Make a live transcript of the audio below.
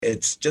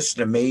It's just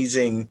an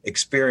amazing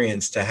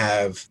experience to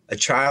have a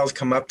child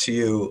come up to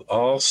you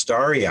all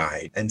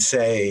starry-eyed and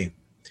say,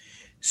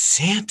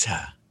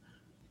 Santa,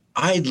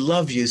 I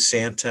love you,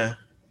 Santa,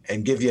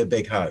 and give you a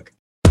big hug.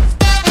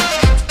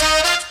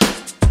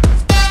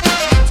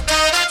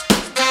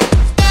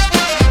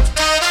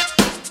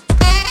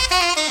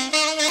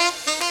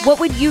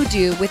 What would you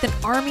do with an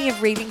army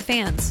of raving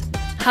fans?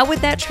 How would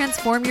that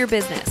transform your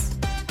business?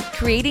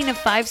 Creating a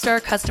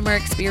 5-star customer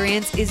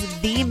experience is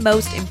the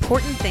most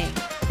important thing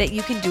that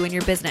you can do in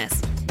your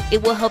business.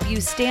 It will help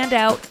you stand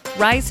out,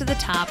 rise to the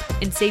top,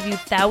 and save you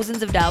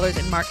thousands of dollars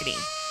in marketing.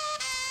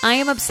 I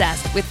am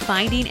obsessed with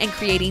finding and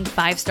creating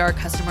 5-star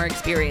customer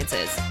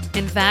experiences.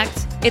 In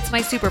fact, it's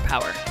my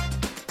superpower.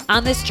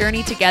 On this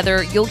journey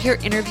together, you'll hear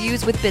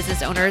interviews with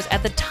business owners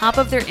at the top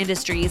of their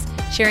industries,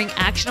 sharing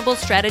actionable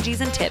strategies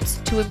and tips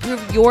to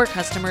improve your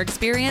customer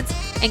experience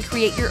and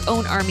create your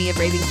own army of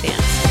raving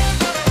fans.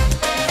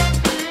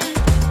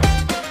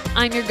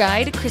 I'm your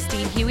guide,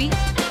 Christine Huey.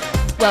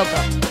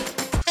 Welcome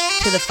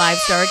to the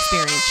 5-Star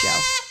Experience Show.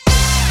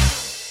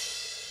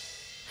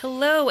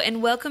 Hello,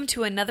 and welcome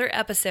to another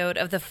episode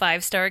of the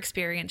 5-Star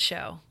Experience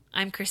Show.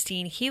 I'm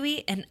Christine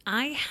Huey, and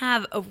I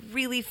have a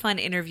really fun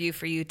interview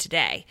for you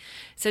today.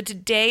 So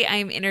today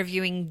I'm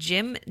interviewing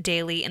Jim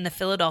Daly in the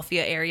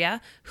Philadelphia area,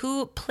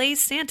 who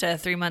plays Santa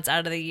 3 months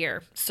out of the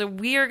year. So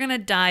we are going to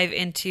dive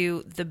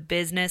into the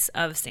business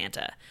of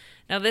Santa.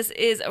 Now, this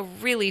is a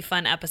really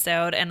fun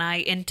episode, and I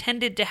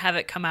intended to have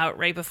it come out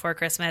right before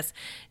Christmas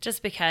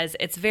just because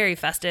it's very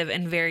festive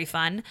and very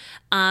fun.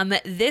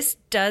 This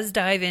does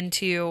dive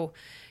into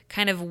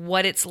kind of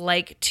what it's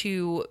like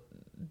to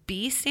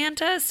be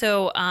Santa.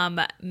 So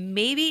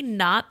maybe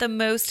not the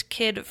most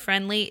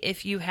kid-friendly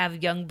if you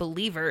have young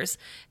believers.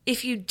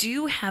 If you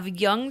do have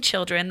young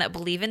children that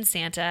believe in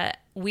Santa,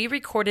 we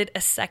recorded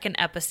a second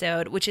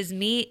episode, which is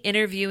me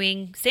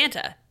interviewing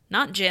Santa.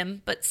 Not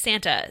Jim, but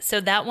Santa. So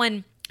that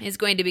one is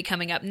going to be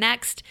coming up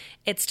next.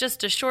 It's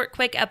just a short,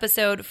 quick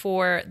episode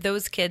for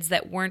those kids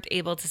that weren't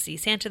able to see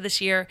Santa this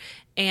year.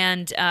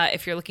 And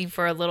if you're looking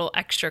for a little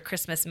extra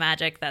Christmas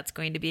magic, that's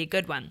going to be a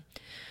good one.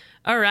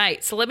 All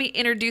right, so let me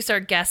introduce our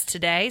guest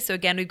today. So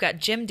again, we've got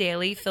Jim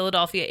Daly,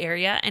 Philadelphia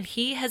area, and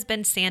he has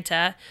been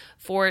Santa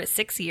for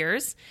 6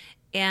 years.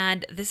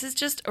 And this is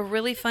just a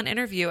really fun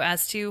interview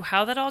as to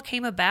how that all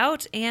came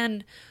about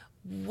and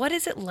what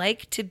is it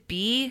like to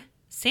be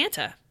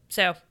Santa.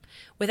 So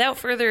without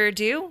further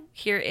ado,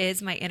 here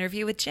is my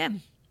interview with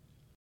Jim.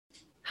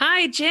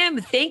 Hi,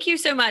 Jim. Thank you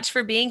so much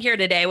for being here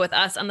today with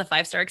us on the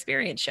 5-Star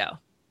Experience Show.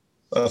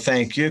 Well,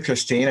 thank you,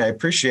 Christine. I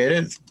appreciate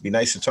it. It'd be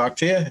nice to talk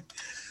to you.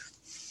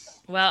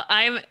 Well,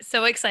 I'm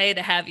so excited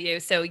to have you.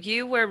 So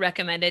you were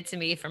recommended to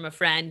me from a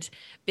friend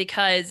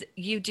because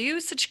you do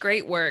such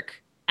great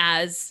work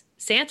as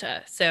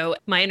Santa. So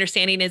my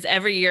understanding is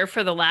every year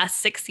for the last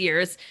 6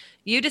 years,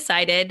 you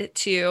decided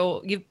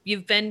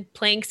you've been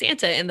playing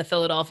Santa in the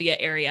Philadelphia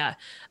area.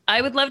 I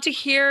would love to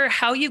hear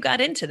how you got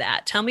into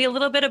that. Tell me a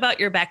little bit about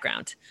your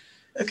background.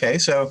 Okay,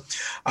 so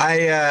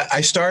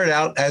I started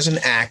out as an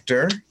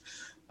actor.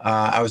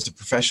 I was a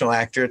professional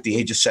actor at the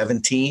age of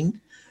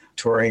 17.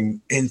 Touring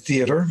in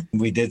theater.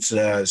 We did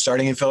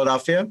starting in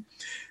Philadelphia,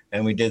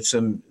 and we did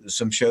some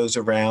shows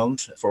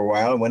around for a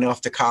while. I went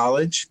off to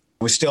college.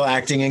 I was still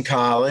acting in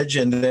college,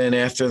 and then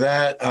after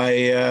that,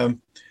 I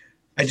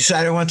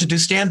decided I wanted to do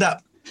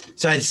stand-up.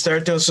 So I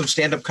started doing some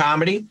stand-up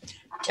comedy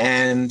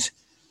and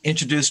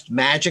introduced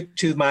magic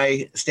to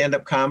my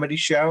stand-up comedy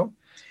show.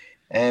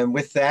 And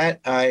with that,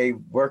 I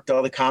worked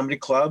all the comedy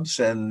clubs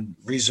and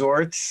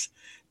resorts,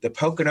 the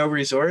Pocono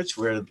resorts,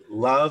 where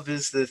love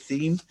is the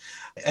theme.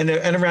 And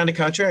around the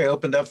country, I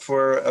opened up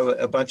for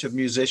a bunch of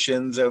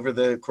musicians over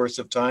the course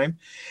of time.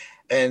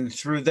 And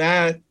through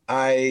that,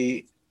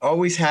 I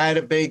always had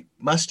a big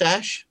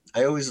mustache.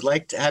 I always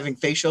liked having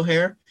facial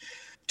hair.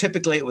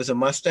 Typically, it was a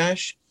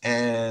mustache.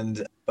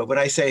 But when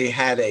I say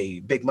had a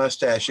big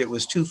mustache, it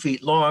was 2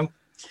 feet long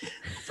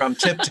from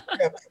tip to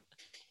tip.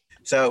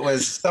 So it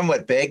was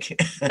somewhat big.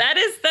 That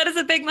is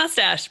a big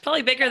mustache,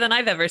 probably bigger than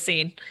I've ever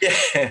seen.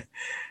 Yeah.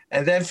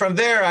 And then from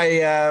there,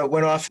 I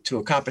went off to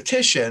a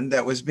competition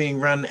that was being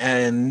run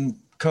in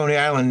Coney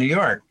Island, New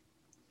York.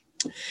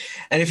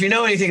 And if you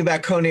know anything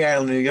about Coney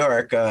Island, New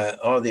York,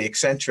 all the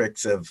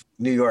eccentrics of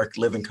New York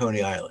live in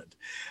Coney Island.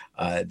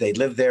 They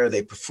live there,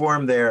 they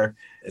perform there.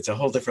 It's a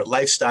whole different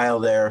lifestyle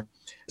there.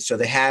 So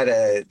they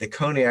had the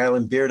Coney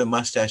Island Beard and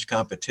Mustache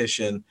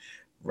competition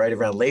right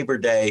around Labor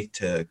Day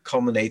to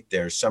culminate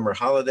their summer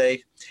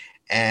holiday.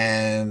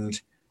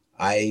 And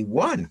I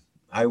won.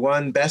 I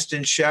won Best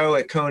in Show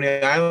at Coney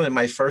Island in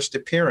my first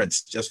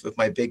appearance, just with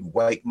my big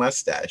white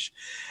mustache.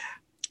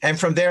 And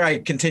from there, I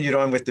continued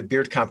on with the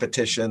beard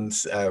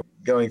competitions,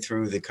 going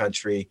through the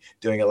country,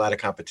 doing a lot of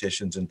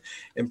competitions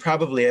in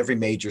probably every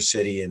major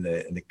city in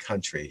the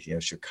country,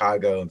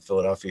 Chicago and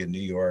Philadelphia, New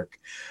York,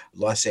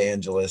 Los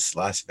Angeles,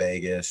 Las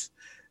Vegas,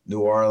 New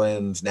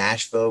Orleans,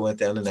 Nashville, went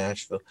down to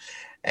Nashville.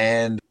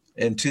 And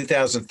in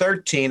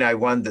 2013, I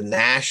won the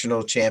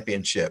national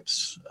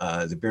championships,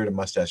 the Beard and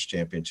Mustache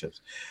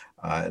Championships.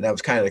 And that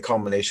was kind of the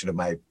culmination of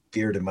my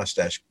beard and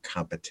mustache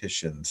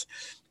competitions.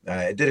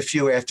 I did a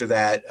few after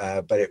that,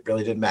 but it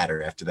really didn't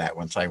matter after that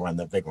once I won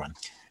the big one.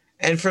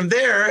 And from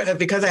there,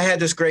 because I had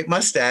this great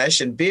mustache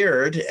and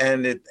beard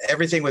and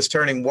everything was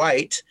turning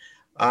white,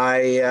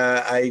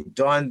 I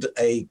donned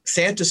a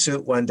Santa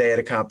suit one day at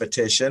a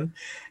competition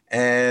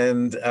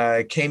and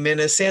came in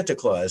as Santa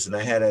Claus. And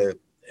I had a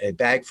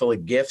bag full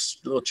of gifts,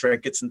 little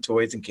trinkets and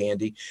toys and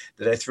candy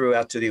that I threw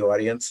out to the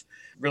audience,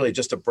 really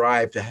just a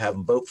bribe to have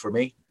them vote for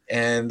me.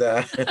 And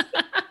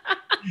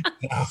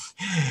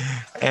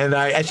and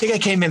I think I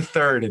came in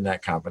third in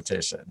that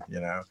competition,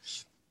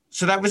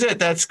 So that was it.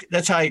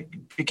 That's how I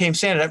became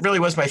Santa. That really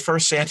was my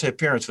first Santa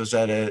appearance, was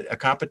at a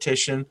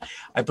competition.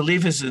 I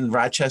believe it was in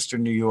Rochester,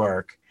 New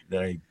York,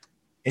 that I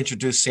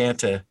introduced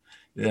Santa,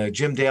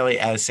 Jim Daly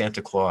as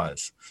Santa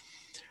Claus.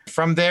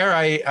 From there,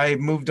 I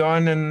moved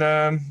on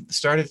and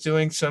started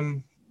doing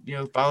some,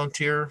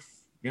 volunteer,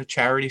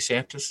 charity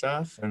Santa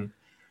stuff. And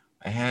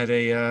I had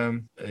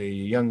a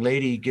young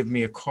lady give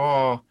me a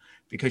call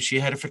because she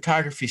had a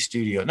photography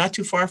studio not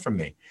too far from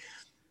me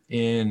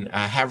in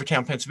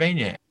Havertown,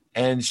 Pennsylvania.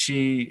 And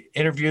she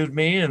interviewed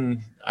me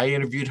and I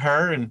interviewed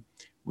her and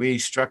we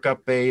struck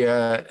up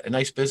a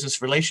nice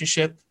business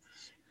relationship.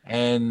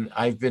 And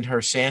I've been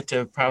her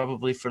Santa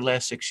probably for the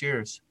last 6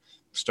 years,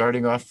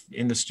 starting off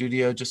in the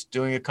studio, just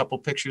doing a couple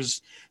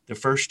pictures the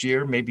first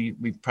year. Maybe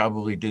we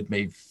probably did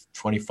maybe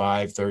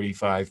 25,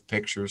 35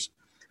 pictures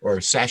or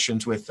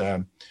sessions with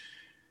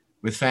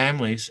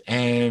families.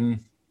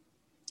 And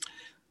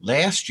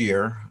last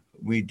year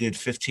we did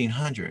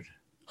 1,500.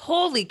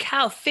 Holy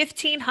cow,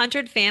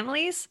 1,500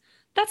 families?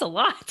 That's a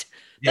lot.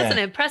 That's an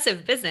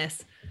impressive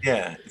business.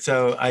 Yeah.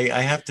 So I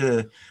have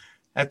to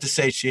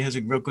say she has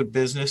a real good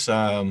business.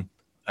 I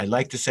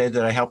like to say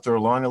that I helped her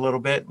along a little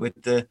bit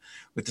with the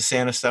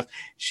Santa stuff.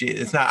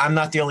 I'm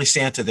not the only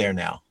Santa there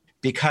now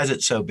because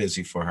it's so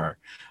busy for her.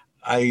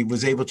 I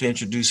was able to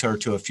introduce her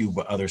to a few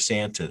other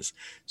Santas.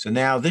 So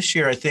now this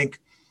year, I think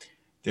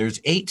there's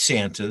 8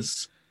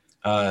 Santas,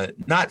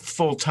 not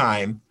full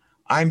time.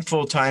 I'm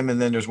full-time,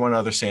 and then there's one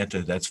other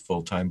Santa that's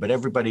full-time. But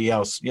everybody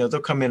else,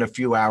 they'll come in a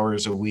few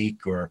hours a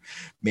week or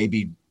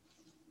maybe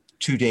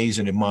 2 days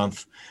in a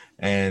month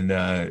and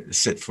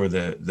sit for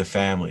the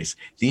families.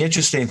 The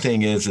interesting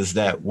thing is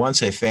that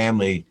once a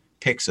family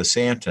picks a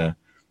Santa,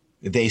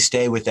 they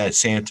stay with that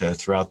Santa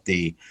throughout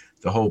the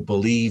whole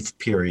Believe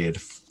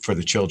period for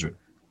the children.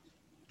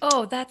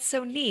 Oh, that's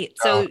so neat.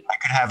 So I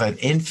could have an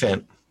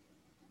infant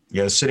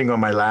sitting on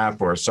my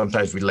lap, or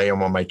sometimes we lay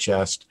them on my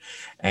chest.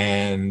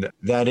 And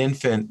that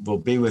infant will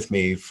be with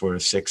me for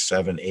 6,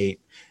 7,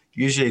 8.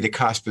 Usually the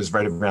cusp is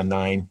right around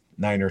 9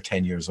 or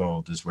 10 years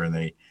old is where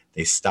they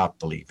stop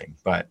believing.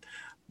 But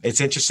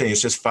it's interesting.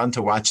 It's just fun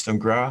to watch them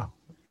grow.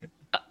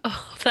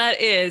 Oh,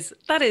 that is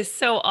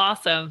so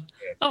awesome.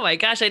 Oh my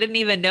gosh. I didn't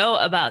even know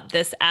about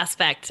this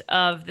aspect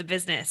of the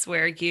business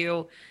where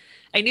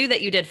I knew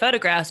that you did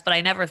photographs, but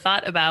I never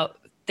thought about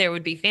there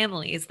would be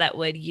families that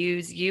would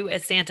use you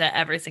as Santa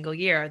every single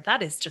year.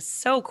 That is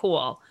just so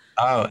cool.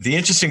 Oh, the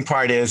interesting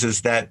part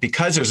is that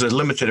because there's a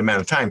limited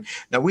amount of time,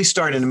 now we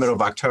start in the middle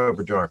of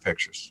October doing our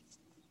pictures.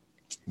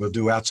 We'll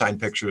do outside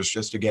pictures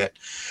just to get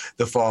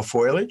the fall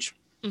foliage.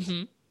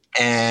 Mm-hmm.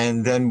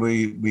 And then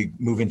we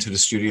move into the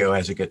studio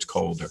as it gets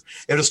colder.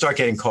 It'll start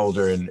getting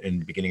colder in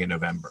the beginning of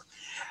November.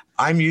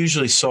 I'm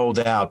usually sold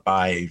out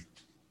by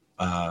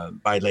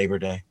Labor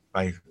Day,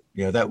 by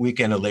that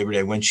weekend of Labor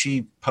Day. When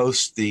she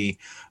posts the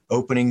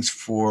openings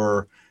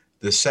for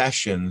the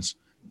sessions,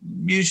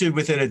 usually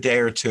within a day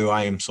or two,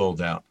 I am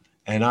sold out.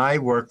 And I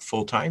work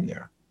full time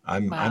there.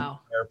 I'm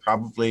there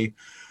probably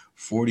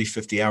 40,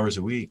 50 hours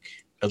a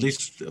week. At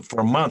least for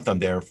a month, I'm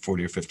there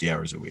 40 or 50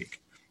 hours a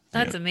week.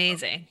 That's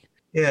amazing.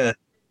 Yeah.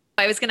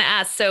 I was going to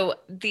ask, so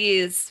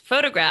these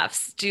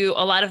photographs, do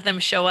a lot of them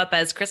show up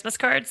as Christmas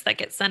cards that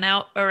get sent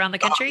out around the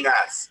country?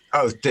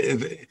 Oh,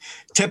 yes.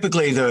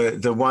 Typically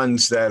the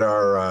ones that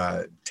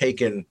are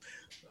taken,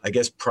 I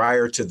guess,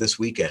 prior to this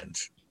weekend,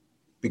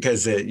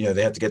 because they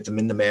have to get them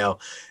in the mail.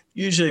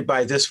 Usually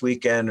by this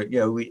weekend,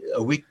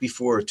 a week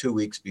before or 2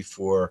 weeks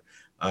before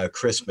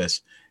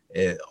Christmas,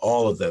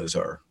 all of those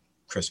are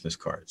Christmas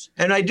cards.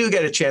 And I do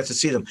get a chance to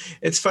see them.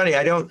 It's funny,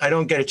 I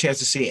don't get a chance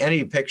to see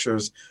any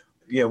pictures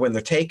when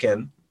they're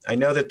taken. I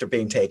know that they're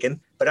being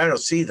taken, but I don't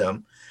see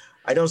them.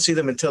 I don't see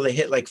them until they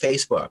hit like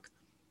Facebook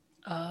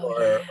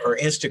or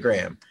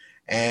Instagram.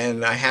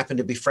 And I happen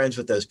to be friends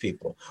with those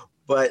people.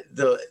 But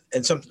a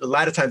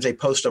lot of times they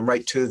post them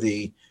right to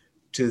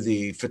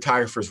the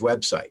photographer's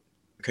website,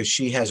 because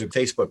she has a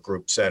Facebook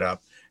group set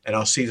up, and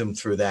I'll see them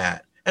through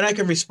that. And I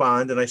can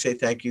respond and I say,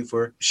 thank you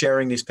for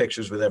sharing these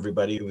pictures with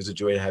everybody. It was a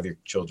joy to have your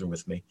children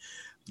with me.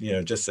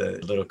 Just a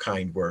little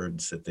kind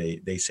words that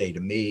they say to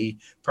me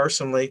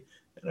personally.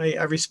 And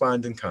I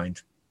respond in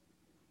kind.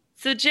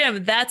 So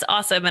Jim, that's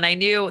awesome. And I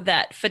knew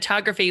that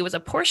photography was a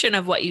portion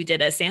of what you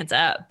did as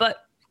Santa,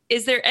 but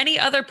is there any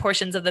other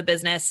portions of the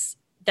business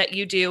that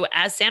you do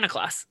as Santa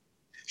Claus?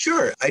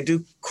 Sure. I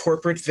do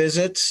corporate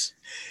visits.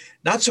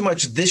 Not so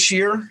much this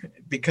year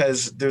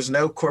because there's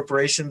no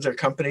corporations or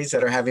companies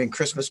that are having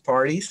Christmas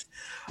parties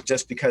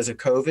just because of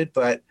COVID.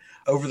 But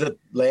over the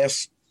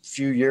last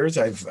few years,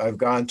 I've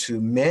gone to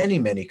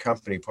many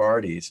company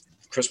parties,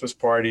 Christmas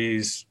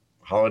parties,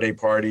 holiday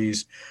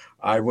parties.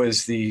 I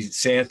was the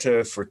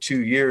Santa for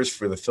 2 years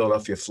for the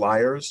Philadelphia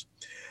Flyers.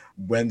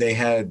 When they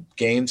had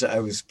games, I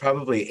was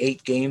probably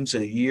 8 games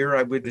a year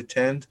I would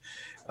attend,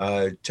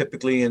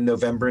 typically in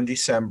November and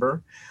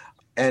December.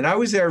 And I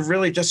was there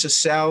really just to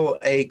sell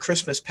a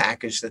Christmas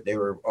package that they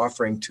were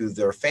offering to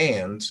their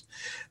fans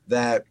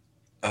that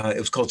it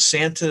was called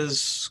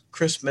Santa's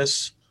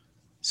Christmas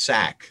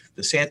Sack,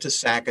 the Santa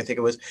Sack, I think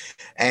it was.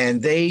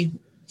 And they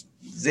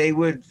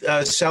would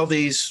sell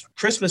these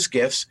Christmas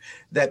gifts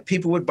that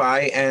people would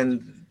buy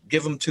and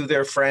give them to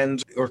their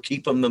friends or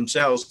keep them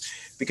themselves,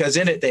 because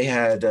in it they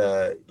had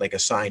like a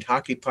signed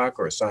hockey puck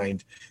or a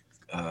signed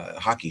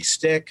hockey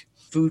stick,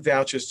 food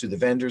vouchers to the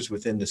vendors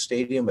within the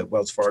stadium at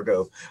Wells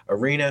Fargo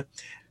Arena.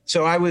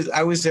 So I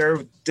was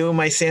there doing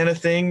my Santa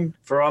thing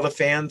for all the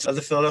fans of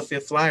the Philadelphia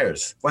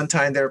Flyers. One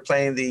time they were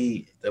playing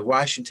the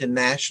Washington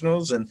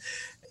Nationals, and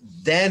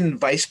then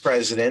Vice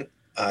President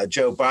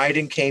Joe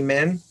Biden came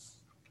in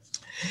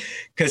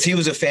because he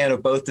was a fan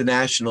of both the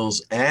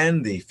Nationals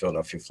and the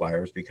Philadelphia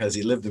Flyers because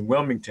he lived in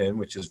Wilmington,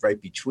 which is right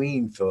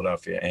between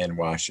Philadelphia and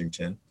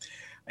Washington.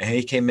 And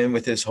he came in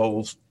with his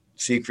whole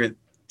Secret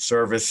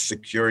Service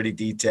security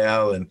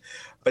detail.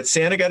 But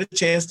Santa got a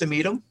chance to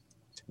meet him,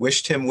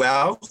 wished him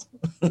well.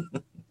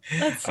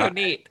 That's so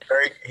neat.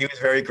 He was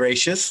very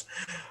gracious.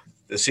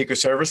 The Secret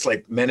Service,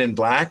 like Men in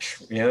Black,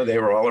 they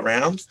were all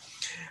around.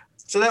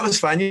 So that was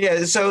fun.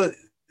 Yeah. So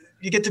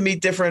you get to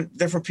meet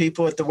different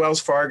people at the Wells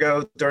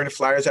Fargo during the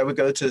Flyers. I would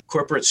go to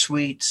corporate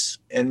suites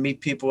and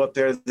meet people up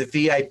there, the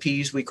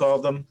VIPs, we call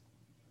them.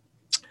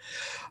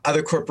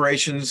 Other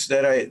corporations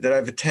that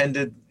I've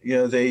attended,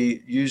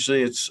 they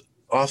usually it's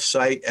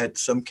off-site at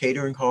some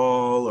catering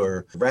hall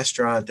or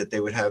restaurant that they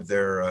would have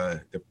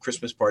their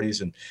Christmas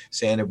parties, and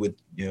Santa would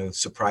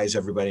surprise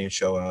everybody and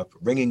show up,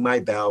 ringing my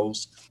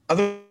bells.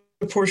 Other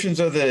portions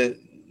of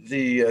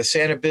the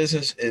Santa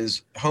business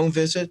is home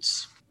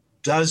visits.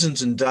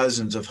 Dozens and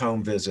dozens of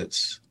home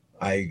visits.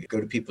 I go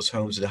to people's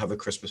homes to have a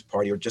Christmas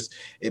party, or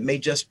it may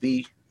just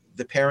be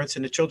the parents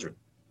and the children.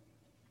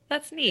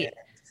 That's neat.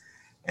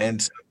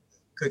 And so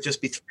it could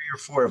just be 3 or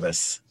 4 of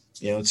us.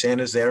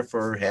 Santa's there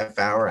for half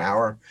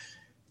hour.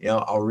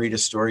 I'll read a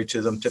story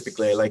to them.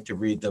 Typically, I like to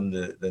read them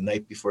the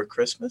night before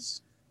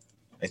Christmas.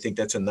 I think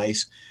that's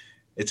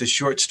it's a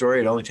short story.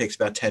 It only takes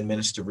about 10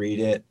 minutes to read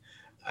it.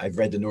 I've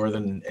read the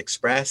Northern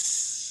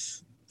Express.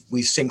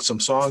 We sing some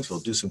songs.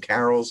 We'll do some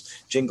carols,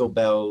 Jingle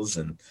Bells,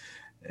 and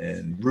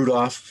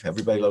Rudolph.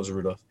 Everybody loves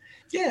Rudolph.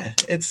 Yeah,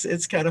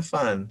 it's kind of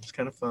fun. It's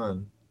kind of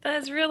fun.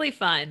 That's really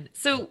fun.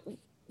 So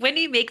when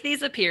you make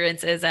these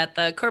appearances at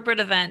the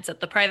corporate events, at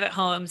the private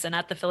homes, and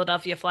at the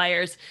Philadelphia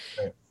Flyers,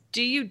 right,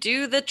 do you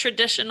do the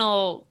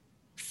traditional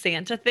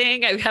Santa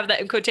thing? I have that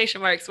in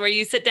quotation marks, where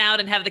you sit down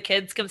and have the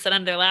kids come sit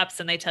on their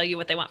laps and they tell you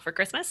what they want for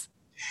Christmas?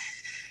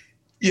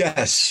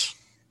 Yes.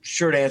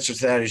 Short answer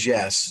to that is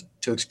yes.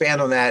 To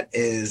expand on that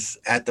is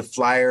at the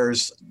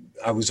Flyers,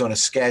 I was on a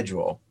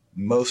schedule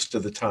most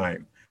of the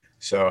time.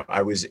 So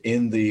I was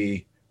in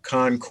the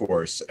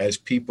concourse as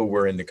people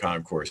were in the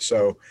concourse.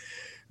 So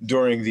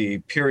during the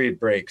period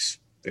breaks,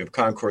 the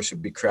concourse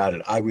would be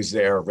crowded. I was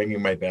there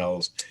ringing my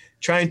bells,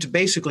 trying to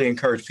basically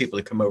encourage people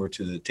to come over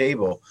to the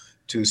table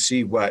to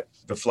see what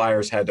the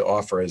Flyers had to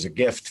offer as a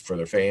gift for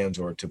their fans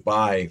or to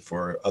buy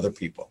for other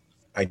people.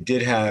 I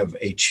did have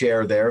a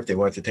chair there. If they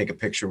wanted to take a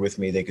picture with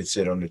me, they could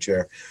sit on the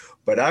chair.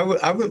 But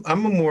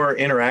I'm a more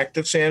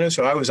interactive Santa,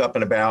 so I was up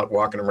and about,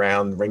 walking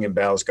around, ringing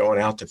bells, going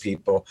out to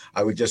people.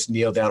 I would just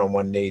kneel down on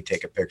one knee,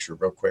 take a picture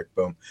real quick,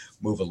 boom,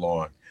 move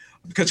along.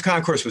 Because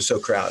concourse was so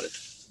crowded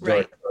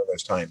during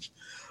those times.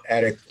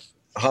 At a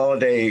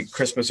holiday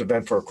Christmas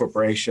event for a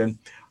corporation,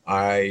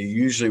 I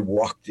usually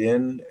walked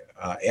in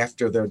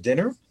after their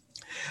dinner.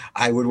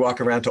 I would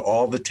walk around to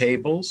all the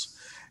tables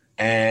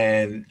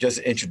and just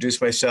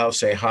introduce myself,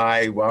 say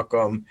hi,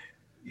 welcome.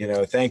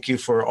 Thank you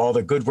for all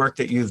the good work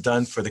that you've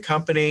done for the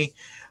company.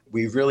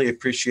 We really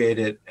appreciate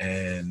it.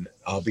 And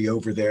I'll be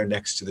over there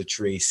next to the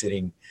tree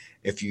sitting.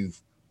 If you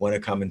want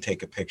to come and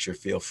take a picture,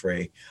 feel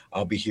free.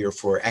 I'll be here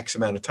for X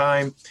amount of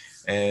time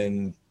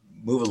and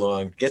move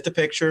along. Get the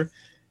picture,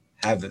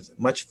 have as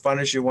much fun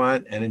as you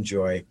want, and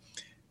enjoy.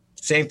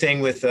 Same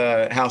thing with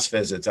house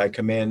visits. I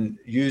come in,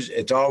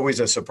 it's always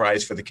a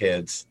surprise for the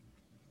kids.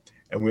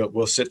 And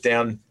we'll sit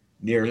down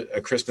near a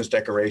Christmas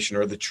decoration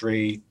or the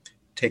tree,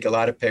 take a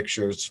lot of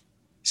pictures,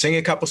 sing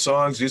a couple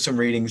songs, do some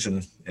readings,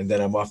 and then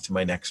I'm off to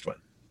my next one.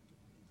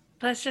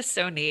 That's just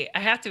so neat.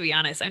 I have to be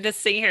honest. I'm just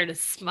sitting here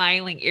just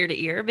smiling ear to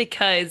ear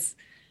because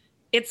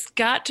it's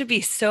got to be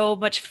so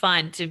much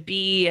fun to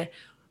be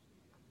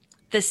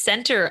the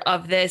center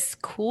of this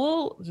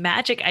cool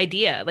magic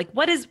idea. Like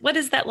what is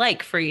that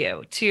like for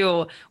you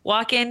to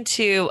walk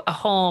into a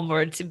home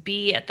or to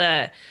be at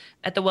the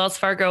Wells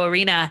Fargo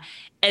Arena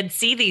and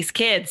see these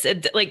kids?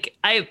 And like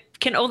I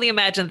can only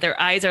imagine that their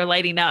eyes are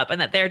lighting up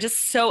and that they're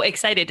just so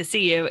excited to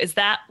see you. Is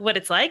that what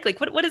it's like? Like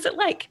what is it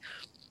like?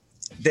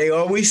 They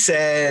always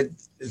said,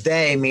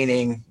 they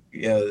meaning,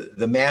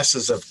 the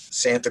masses of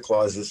Santa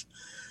Clauses,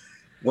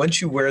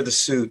 once you wear the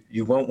suit,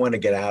 you won't want to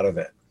get out of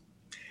it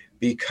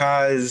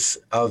because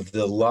of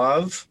the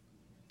love,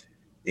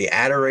 the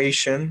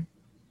adoration,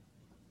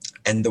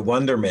 and the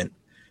wonderment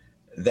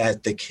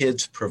that the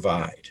kids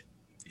provide.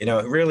 It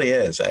really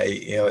is.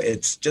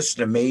 It's just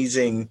an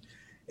amazing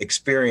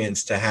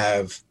experience to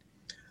have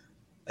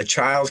a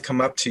child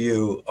come up to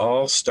you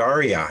all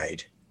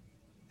starry-eyed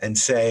and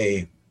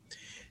say,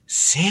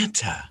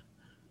 Santa,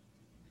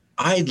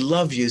 I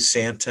love you,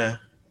 Santa,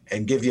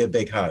 and give you a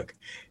big hug.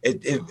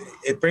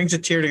 It brings a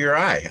tear to your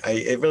eye.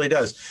 It really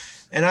does.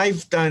 And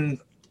I've done,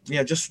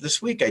 just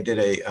this week I did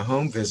a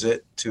home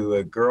visit to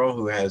a girl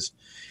who has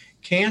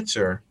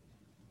cancer,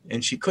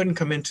 and she couldn't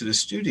come into the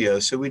studio,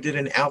 so we did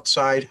an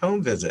outside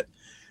home visit.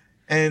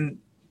 And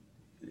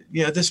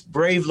this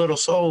brave little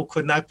soul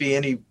could not be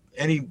any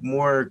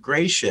more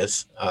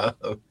gracious.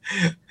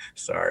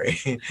 Sorry.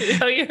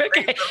 No, you're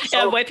okay.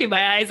 Yeah, I'm wiping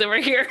my eyes over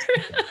here.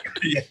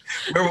 Yeah.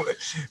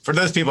 For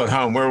those people at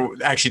home,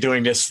 we're actually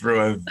doing this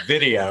through a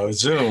video,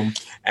 Zoom,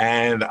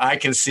 and I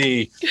can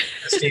see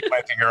Steve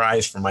wiping her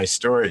eyes for my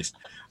stories.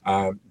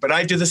 But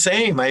I do the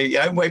same.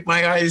 I wipe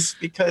my eyes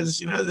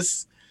because,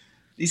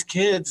 these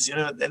kids,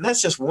 and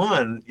that's just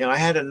one. I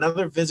had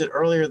another visit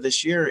earlier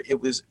this year.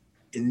 It was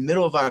in the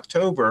middle of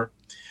October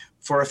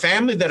for a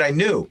family that I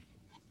knew.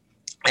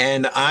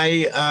 And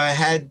they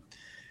had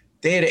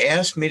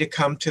asked me to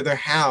come to their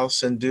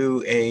house and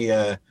do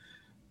a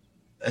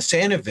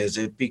Santa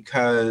visit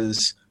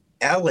because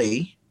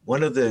Ellie,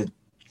 one of the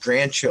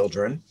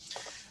grandchildren,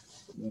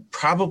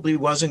 probably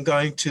wasn't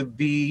going to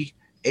be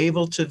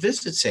able to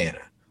visit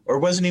Santa or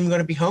wasn't even going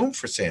to be home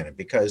for Santa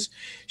because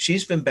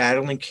she's been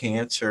battling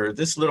cancer.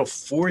 This little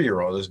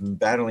 4-year-old has been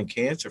battling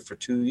cancer for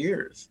 2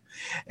 years.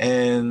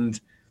 And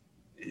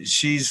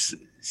she's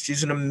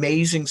an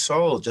amazing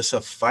soul, just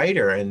a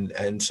fighter.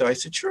 And so I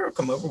said, sure,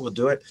 come over, we'll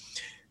do it.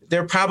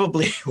 There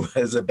probably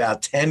was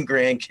about 10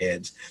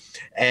 grandkids,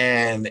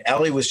 and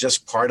Ellie was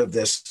just part of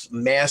this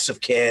mass of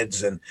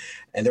kids, and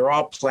they're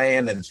all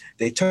playing, and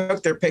they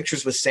took their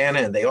pictures with Santa,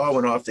 and they all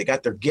went off. They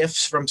got their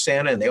gifts from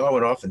Santa, and they all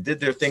went off and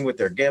did their thing with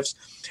their gifts,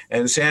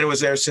 and Santa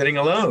was there sitting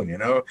alone,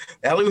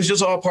 Ellie was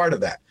just all part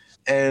of that.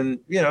 And,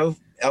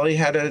 Ellie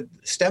had a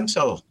stem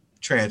cell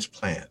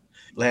transplant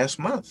last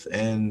month,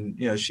 and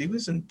she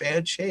was in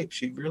bad shape.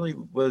 She really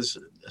was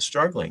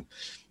struggling,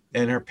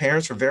 and her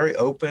parents were very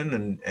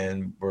open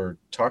and were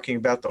talking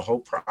about the whole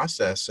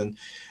process. And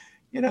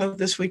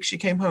this week she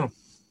came home.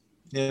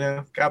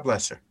 God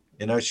bless her.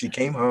 She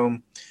came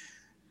home.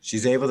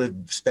 She's able to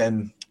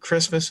spend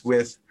Christmas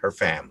with her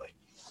family,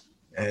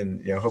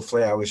 and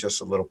hopefully I was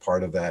just a little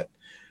part of that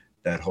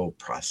whole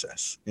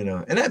process.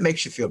 And that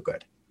makes you feel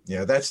good.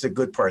 That's the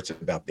good parts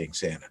about being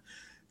Santa.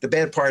 The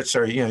bad parts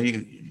are,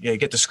 you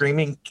get the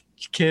screaming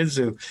kids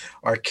who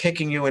are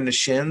kicking you in the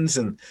shins,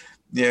 and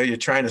you're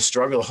trying to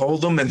struggle to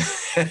hold them,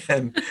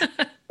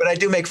 but I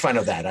do make fun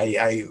of that.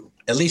 I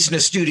at least in the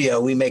studio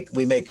we make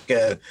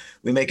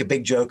a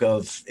big joke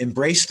of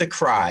embrace the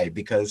cry,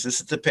 because this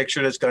is the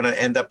picture that's going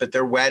to end up at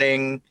their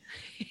wedding,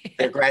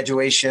 their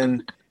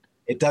graduation.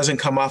 It doesn't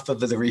come off of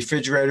the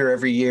refrigerator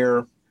every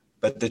year,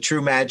 but the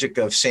true magic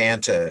of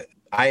Santa,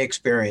 I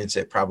experience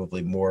it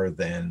probably more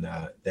than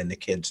the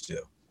kids do.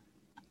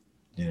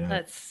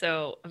 That's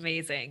so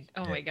amazing.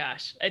 Oh my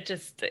gosh.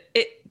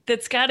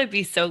 That's got to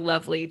be so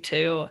lovely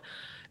to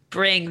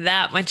bring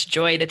that much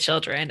joy to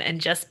children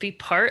and just be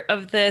part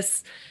of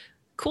this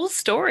cool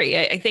story.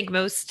 I think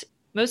most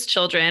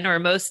children or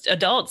most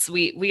adults,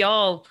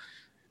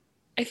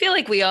 I feel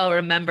like we all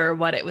remember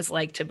what it was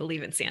like to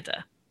believe in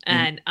Santa.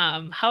 And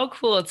how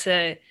cool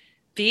to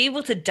be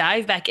able to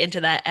dive back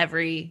into that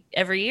every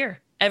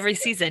year, every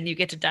season. You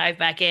get to dive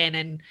back in.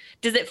 And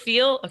does it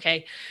feel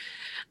okay?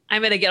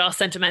 I'm going to get all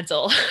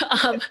sentimental.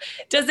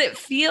 Does it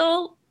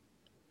feel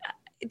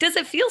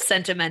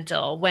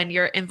sentimental when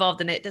you're involved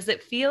in it? Does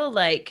it feel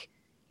like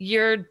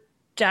you're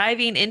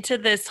diving into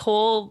this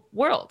whole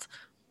world?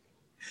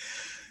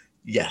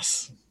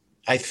 Yes,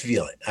 I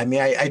feel it. I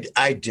mean,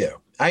 I do.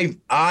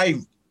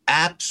 I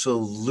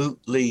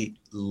absolutely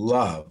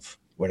love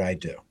what I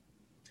do.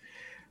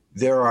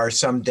 There are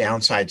some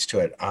downsides to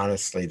it.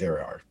 Honestly,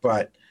 there are.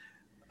 But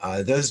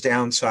those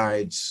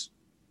downsides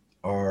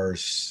are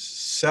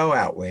so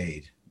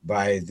outweighed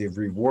by the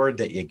reward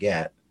that you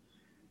get.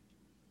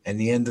 And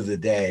the end of the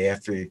day,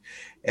 after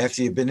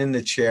you've been in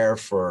the chair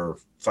for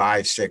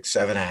 5, 6,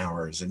 7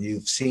 hours, and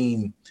you've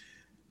seen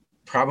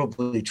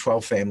probably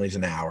 12 families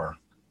an hour,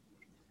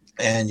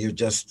 and you're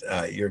just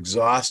you're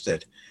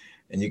exhausted,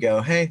 and you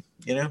go, hey,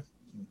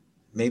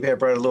 maybe I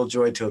brought a little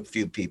joy to a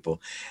few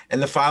people.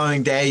 And the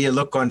following day, you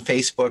look on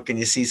Facebook and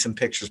you see some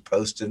pictures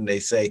posted and they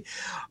say,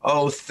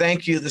 oh,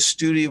 thank you. The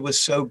studio was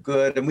so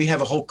good. And we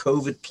have a whole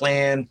COVID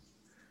plan.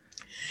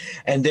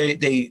 And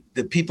the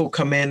people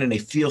come in and they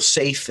feel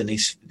safe and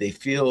they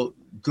feel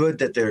good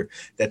that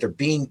they're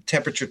being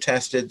temperature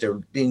tested.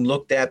 They're being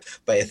looked at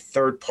by a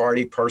third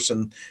party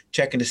person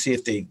checking to see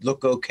if they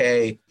look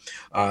okay.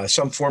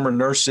 Some former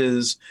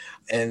nurses,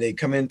 and they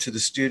come into the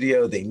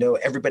studio. They know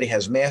everybody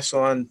has masks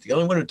on. The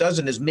only one who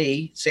doesn't is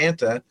me,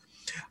 Santa,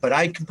 but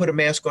I can put a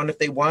mask on if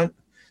they want.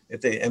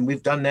 And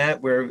we've done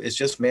that where it's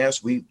just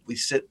masks. We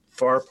sit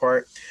far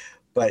apart.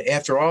 But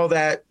after all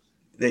that,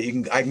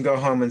 I can go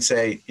home and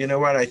say, you know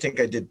what? I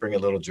think I did bring a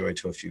little joy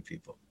to a few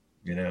people,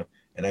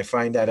 And I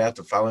find that out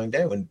the following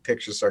day when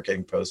pictures start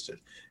getting posted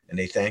and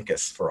they thank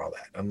us for all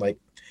that. I'm like,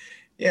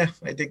 yeah,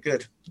 I did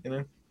good,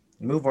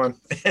 move on.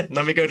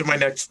 Let me go to my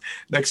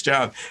next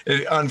job.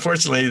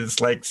 Unfortunately,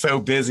 it's like so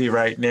busy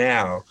right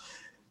now.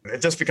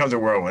 It just becomes a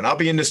whirlwind. I'll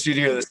be in the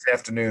studio this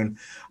afternoon.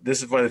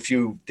 This is one of the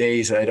few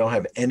days that I don't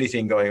have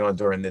anything going on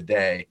during the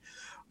day.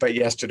 But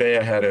yesterday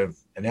I had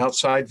an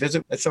outside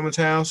visit at someone's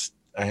house.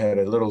 I had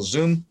a little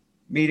Zoom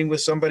meeting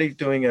with somebody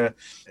doing a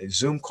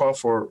Zoom call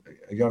for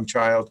a young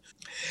child.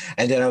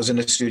 And then I was in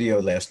the studio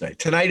last night.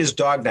 Tonight is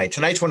dog night.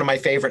 Tonight's one of my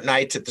favorite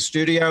nights at the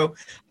studio.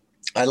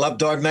 I love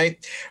dog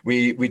night.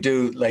 We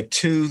do like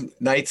 2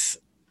 nights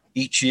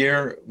each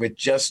year with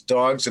just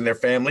dogs and their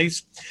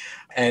families.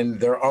 And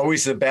they're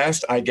always the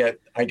best. I get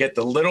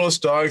the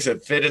littlest dogs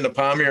that fit in the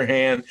palm of your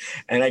hand,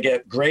 and I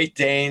get Great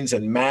Danes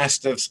and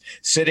Mastiffs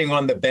sitting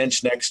on the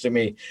bench next to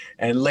me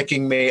and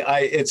licking me.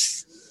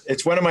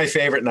 It's one of my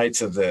favorite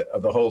nights of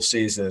the whole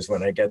season is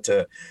when I get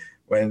to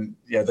when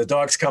the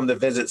dogs come to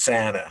visit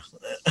Santa.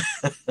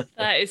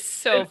 That is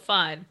so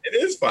fun. It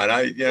is fun.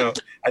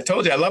 I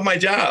told you I love my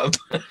job.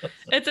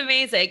 It's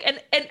amazing.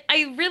 And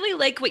I really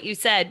like what you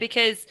said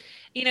because,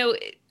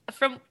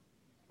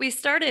 we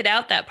started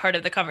out that part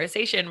of the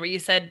conversation where you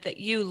said that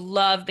you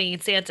love being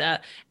Santa,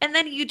 and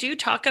then you do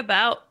talk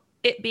about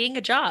it being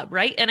a job,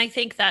 right? And I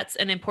think that's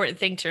an important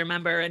thing to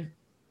remember. And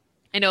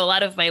I know a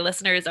lot of my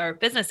listeners are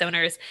business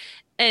owners,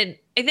 and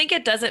I think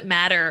it doesn't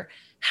matter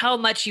how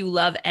much you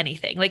love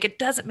anything. Like, it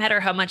doesn't matter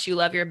how much you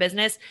love your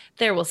business.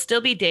 There will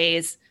still be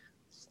days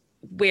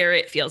where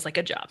it feels like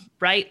a job,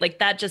 right? Like,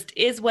 that just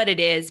is what it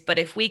is. But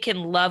if we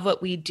can love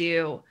what we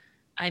do,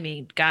 I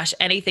mean, gosh,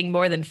 anything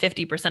more than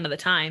 50% of the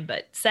time,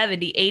 but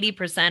 70,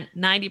 80%,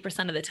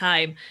 90% of the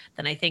time,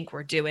 then I think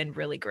we're doing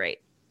really great.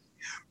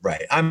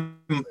 Right. I'm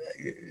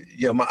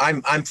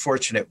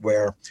fortunate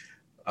where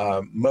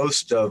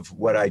most of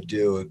what I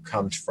do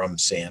comes from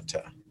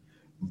Santa,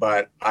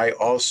 but I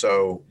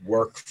also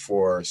work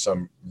for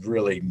some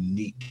really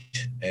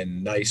neat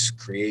and nice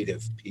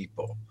creative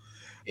people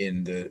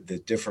in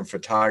the different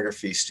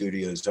photography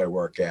studios I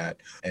work at,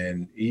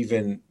 and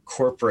even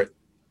corporate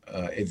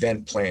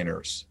event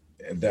planners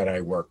that I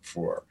work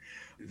for.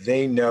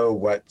 They know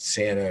what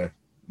Santa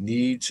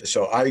needs.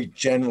 So I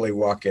generally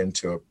walk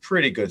into a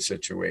pretty good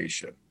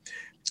situation.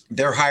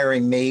 They're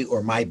hiring me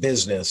or my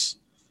business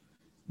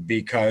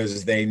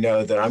because they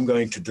know that I'm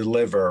going to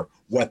deliver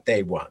what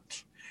they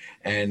want.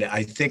 And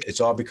I think it's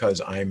all because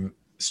I'm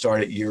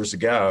started years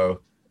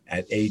ago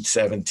at age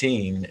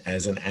 17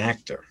 as an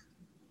actor,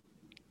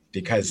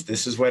 because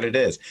this is what it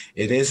is.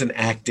 It is an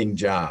acting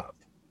job.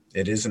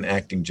 It is an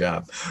acting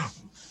job.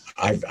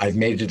 I've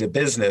made it a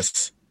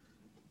business,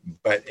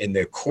 but in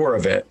the core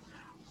of it,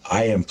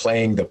 I am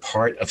playing the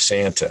part of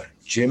Santa.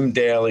 Jim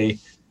Daly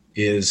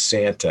is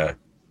Santa,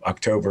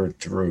 October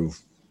through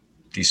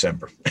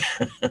December.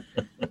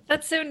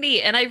 That's so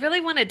neat. And I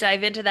really want to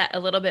dive into that a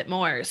little bit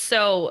more.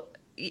 So,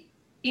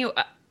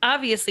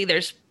 obviously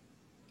there's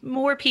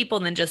more people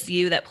than just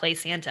you that play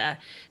Santa.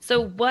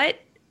 So what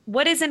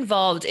is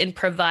involved in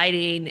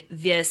providing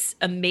this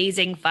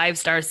amazing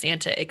 5-star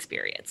Santa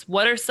experience?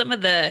 What are some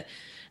of the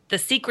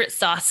secret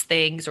sauce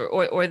things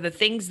or the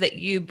things that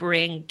you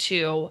bring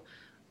to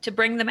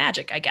bring the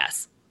magic, I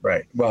guess?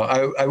 Right.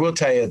 Well, I will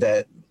tell you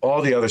that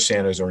all the other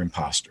Santas are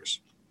imposters.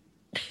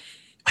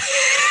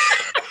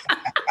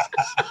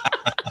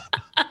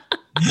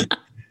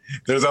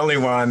 There's only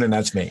one, and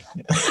that's me.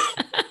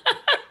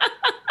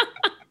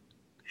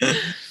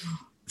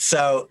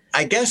 So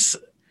I guess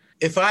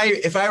if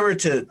I were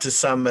to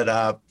sum it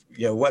up,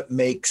 what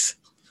makes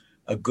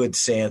a good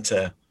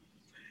Santa,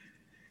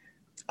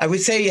 I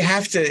would say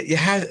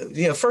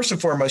first and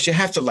foremost, you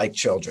have to like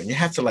children. You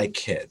have to like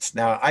kids.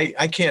 Now,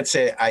 I can't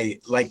say I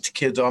liked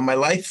kids all my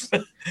life,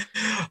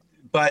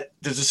 but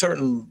there's a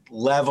certain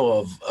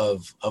level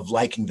of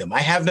liking them.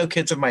 I have no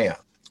kids of my own.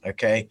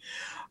 Okay.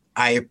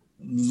 I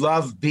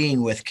love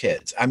being with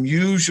kids. I'm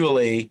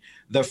usually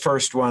the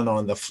first one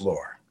on the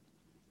floor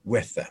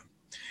with them.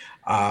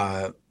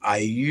 I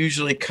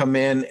usually come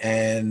in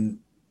and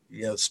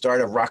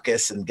start a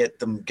ruckus and get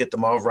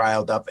them all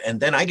riled up, and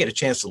then I get a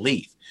chance to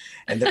leave,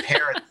 and the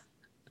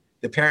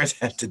parents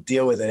have to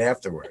deal with it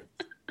afterward.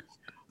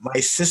 My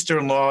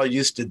sister-in-law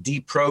used to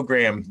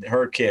deprogram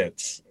her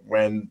kids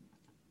when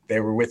they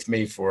were with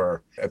me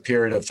for a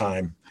period of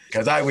time.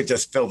 because I would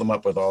just fill them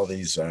up with all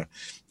these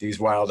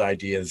wild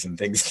ideas and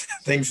things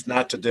things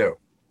not to do.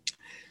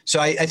 So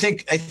I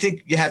think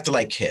you have to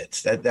like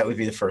kids. That would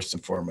be the first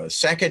and foremost.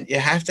 Second, you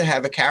have to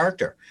have a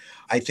character.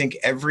 I think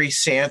every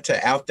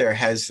Santa out there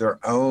has their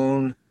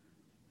own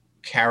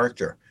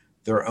character,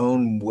 their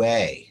own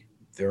way,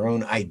 their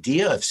own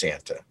idea of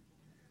Santa.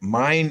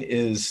 Mine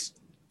is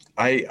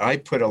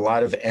I put a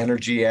lot of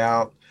energy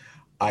out.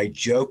 I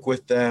joke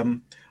with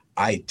them.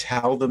 I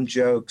tell them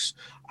jokes.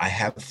 I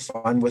have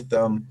fun with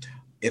them.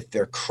 If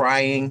they're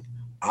crying,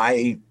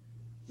 I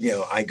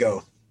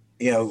go,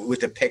 with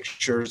the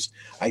pictures,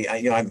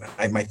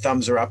 my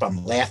thumbs are up,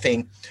 I'm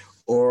laughing,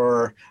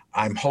 or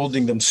I'm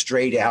holding them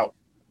straight out,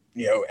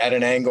 at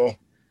an angle,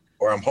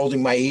 or I'm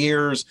holding my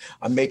ears,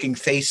 I'm making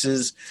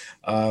faces.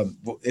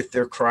 If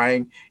they're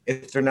crying,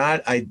 if they're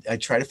not, I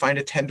try to find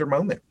a tender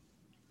moment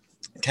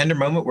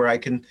where I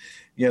can,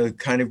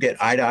 kind of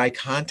get eye to eye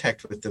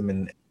contact with them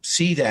and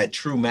see that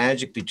true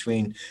magic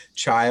between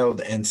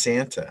child and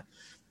Santa.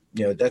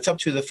 That's up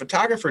to the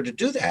photographer to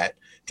do that,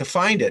 to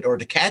find it or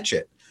to catch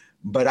it.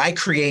 But I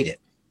create it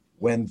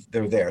when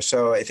they're there.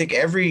 So I think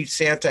every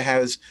Santa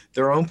has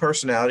their own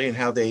personality and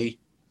how they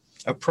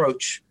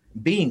approach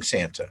being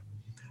Santa.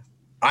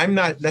 I'm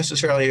not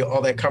necessarily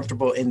all that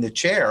comfortable in the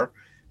chair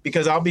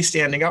because I'll be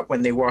standing up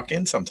when they walk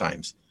in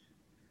sometimes.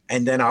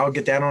 And then I'll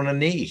get down on a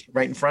knee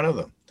right in front of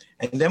them.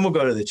 And then we'll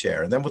go to the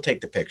chair and then we'll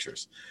take the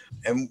pictures.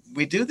 And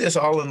we do this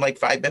all in like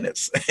 5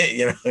 minutes.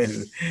 They're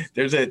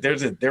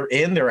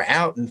in, they're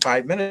out in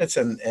 5 minutes.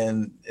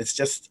 And it's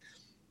just,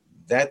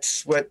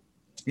 that's what,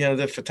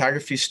 the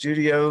photography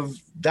studio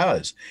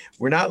does.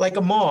 We're not like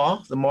a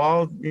mall. The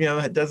mall,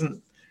 it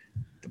doesn't,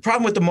 the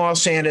problem with the mall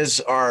Santas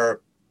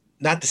are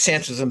not the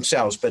Santas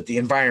themselves, but the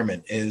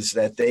environment is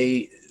that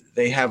they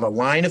have a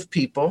line of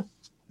people,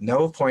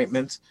 no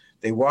appointments.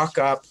 They walk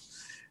up,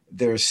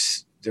 they're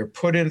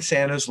put in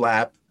Santa's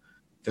lap.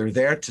 They're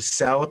there to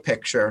sell a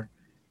picture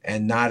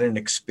and not an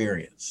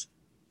experience.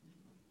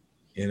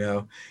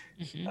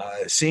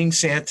 Seeing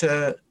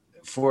Santa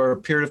for a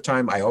period of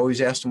time, I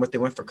always ask them what they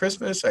want for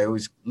Christmas. I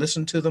always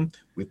listen to them.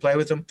 We play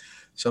with them.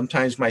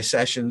 Sometimes my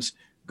sessions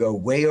go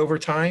way over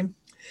time.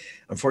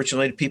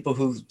 Unfortunately, people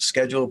who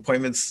schedule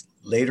appointments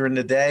later in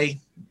the day,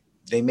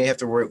 they may have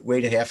to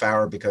wait a half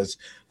hour because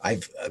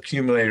I've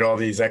accumulated all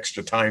these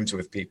extra times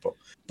with people.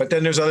 But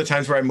then there's other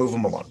times where I move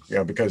them along,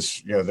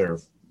 because,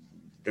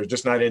 they're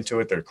just not into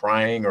it. They're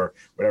crying or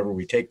whatever.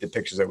 We take the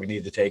pictures that we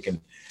need to take and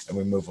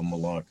we move them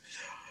along.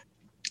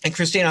 And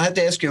Christine, I'll have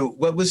to ask you,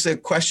 what was the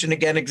question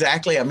again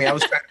exactly? I mean, I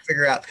was trying to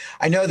figure out.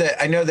 I know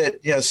that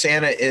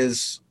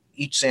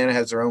each Santa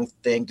has their own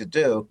thing to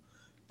do,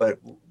 but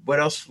what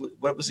else?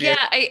 What was the?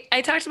 Yeah,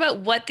 I talked about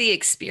what the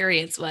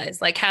experience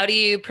was. Like, how do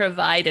you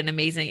provide an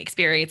amazing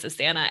experience as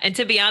Santa? And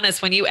to be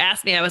honest, when you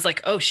asked me, I was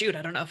like, oh, shoot,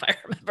 I don't know if I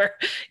remember.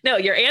 No,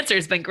 your answer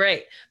has been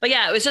great. But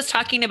yeah, it was just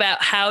talking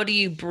about how do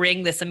you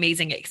bring this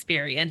amazing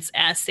experience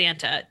as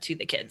Santa to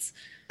the kids?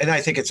 And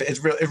I think it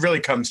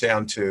really comes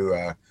down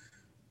to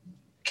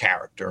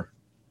character,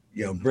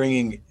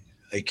 bringing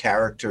a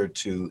character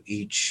to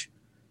each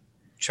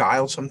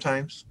child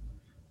sometimes.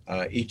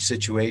 Each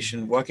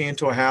situation. Walking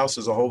into a house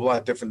is a whole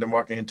lot different than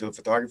walking into a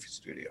photography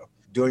studio.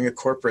 Doing a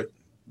corporate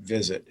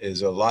visit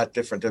is a lot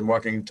different than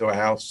walking into a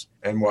house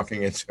and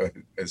walking into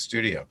a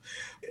studio.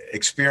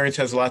 Experience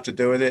has a lot to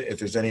do with it. If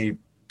there's any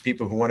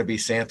people who want to be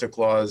Santa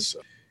Claus,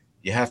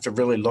 you have to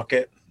really look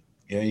at,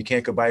 you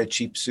can't go buy a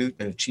cheap suit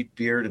and a cheap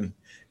beard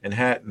and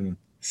hat and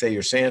say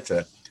you're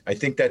Santa. I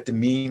think that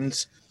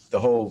demeans the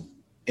whole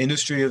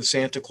industry of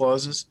Santa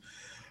Clauses.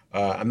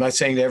 I'm not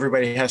saying that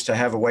everybody has to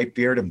have a white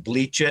beard and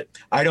bleach it.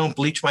 I don't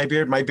bleach my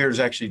beard. My beard is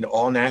actually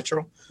all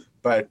natural.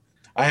 But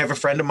I have a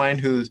friend of mine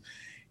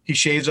he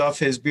shaves off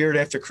his beard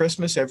after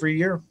Christmas every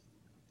year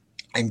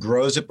and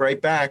grows it right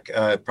back.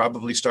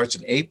 Probably starts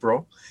in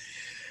April.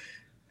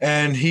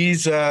 And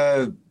he's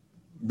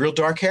real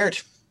dark haired.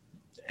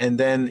 And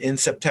then in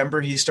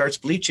September, he starts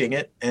bleaching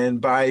it. And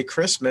by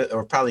Christmas,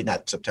 or probably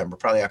not September,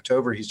 probably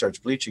October, he starts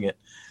bleaching it.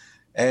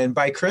 And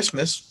by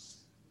Christmas,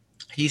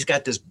 he's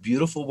got this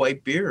beautiful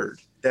white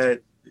beard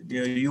that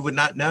you would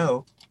not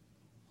know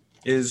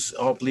is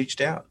all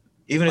bleached out.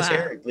 Even his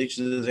hair, he bleaches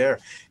his hair.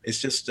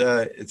 It's just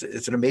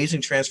it's an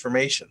amazing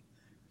transformation.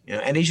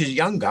 And he's a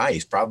young guy.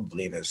 He's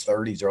probably in his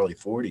 30s, early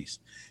 40s.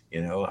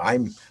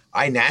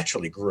 I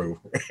naturally grew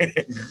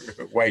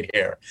white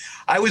hair.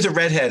 I was a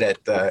redhead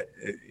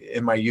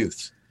in my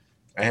youth.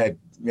 I had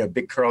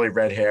big curly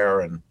red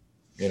hair and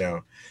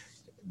no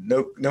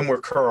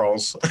more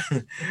curls.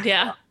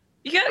 Yeah.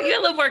 You got a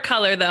little more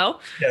color,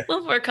 though. Yeah. A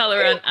little more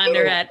color on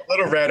your head. A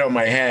little red on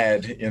my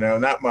head,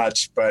 not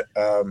much. But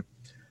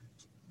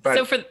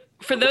so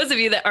for those of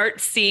you that aren't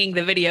seeing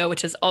the video,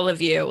 which is all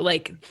of you,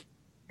 like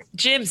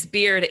Jim's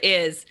beard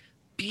is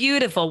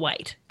beautiful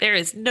white. There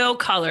is no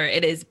color.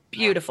 It is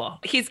beautiful.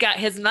 He's got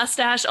his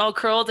mustache all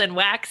curled and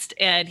waxed.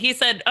 And he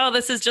said, oh,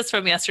 this is just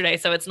from yesterday,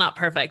 so it's not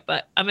perfect.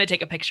 But I'm going to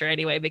take a picture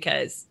anyway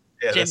because,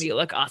 Jim, you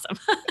look awesome.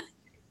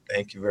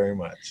 Thank you very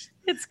much.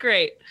 It's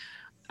great.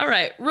 All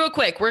right, real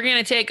quick, we're going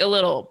to take a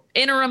little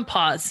interim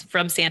pause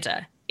from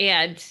Santa.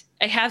 And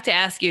I have to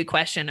ask you a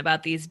question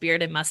about these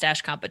beard and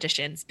mustache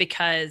competitions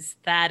because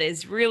that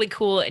is really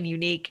cool and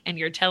unique. And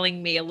you're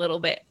telling me a little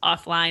bit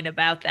offline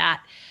about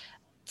that.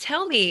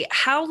 Tell me,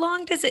 how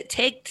long does it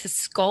take to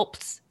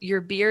sculpt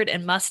your beard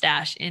and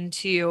mustache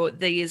into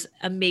these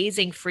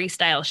amazing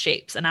freestyle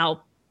shapes? And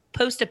I'll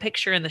post a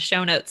picture in the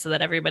show notes so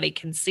that everybody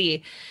can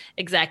see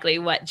exactly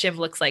what Jim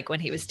looks like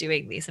when he was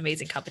doing these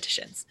amazing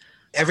competitions.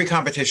 Every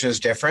competition is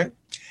different.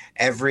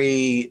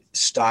 Every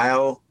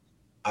style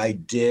I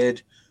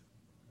did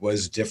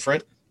was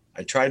different.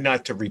 I tried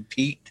not to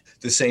repeat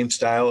the same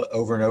style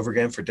over and over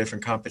again for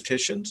different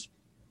competitions.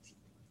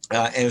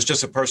 And it was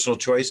just a personal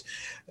choice.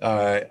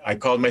 I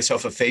called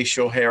myself a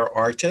facial hair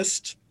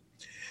artist.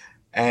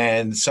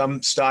 And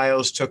some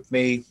styles took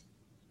me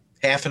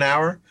half an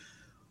hour.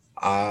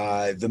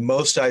 The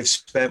most I've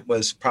spent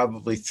was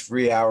probably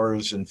 3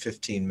 hours and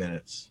 15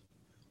 minutes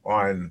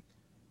on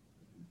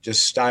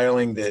just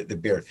styling the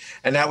beard.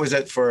 And that was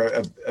it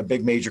for a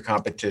big major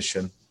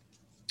competition.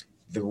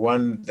 The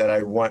one that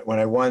I won, when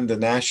I won the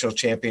national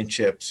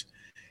championships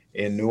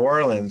in New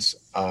Orleans,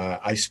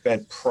 I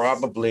spent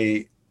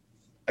probably,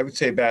 I would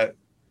say about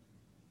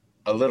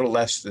a little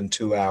less than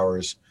 2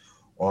 hours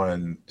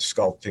on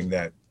sculpting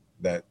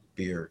that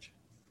beard.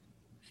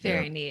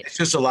 Very neat. It's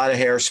just a lot of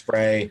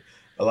hairspray,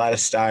 a lot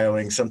of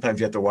styling. Sometimes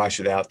you have to wash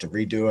it out to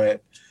redo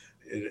it.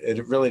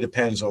 It really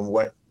depends on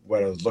what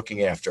I was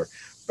looking after.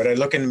 But I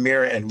look in the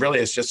mirror and really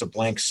it's just a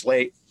blank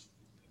slate,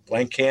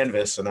 blank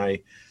canvas. And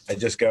I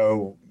just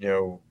go,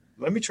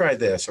 let me try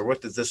this, or what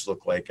does this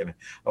look like? And,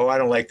 oh, I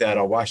don't like that.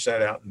 I'll wash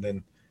that out and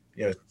then,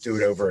 do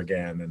it over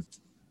again. And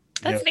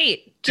that's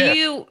neat.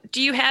 Do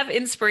you have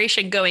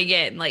inspiration going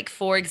in? Like,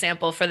 for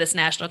example, for this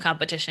national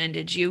competition,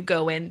 did you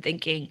go in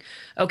thinking,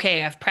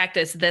 okay, I've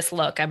practiced this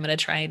look, I'm going to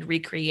try and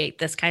recreate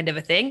this kind of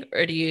a thing?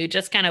 Or do you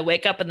just kind of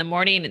wake up in the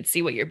morning and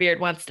see what your beard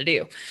wants to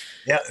do?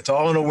 Yeah, it's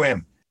all on a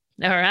whim.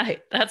 All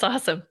right. That's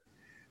awesome.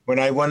 When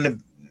I won the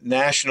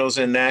nationals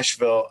in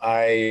Nashville,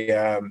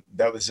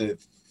 that was the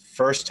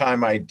first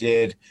time I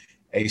did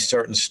a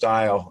certain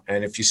style.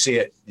 And if you see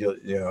it,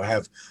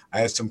 I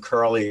have some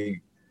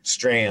curly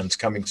strands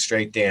coming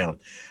straight down.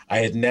 I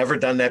had never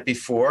done that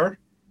before,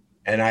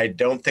 and I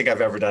don't think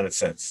I've ever done it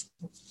since.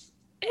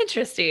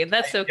 Interesting.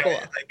 That's so cool.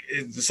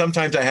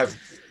 Sometimes I have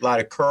a lot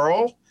of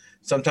curl.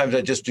 Sometimes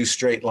I just do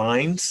straight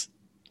lines.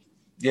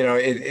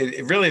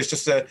 It really is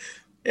just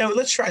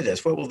let's try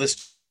this. What will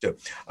this do?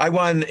 I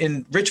won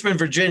in Richmond,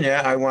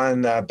 Virginia. I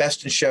won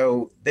Best in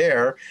Show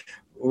there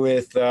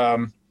with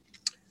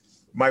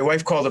my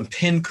wife called them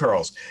pin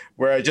curls,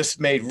 where I just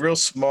made real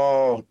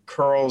small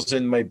curls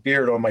in my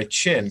beard on my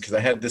chin because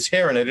I had this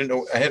hair and I didn't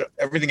know, I had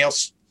everything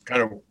else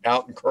kind of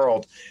out and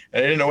curled.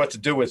 And I didn't know what to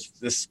do with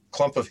this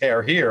clump of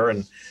hair here.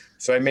 And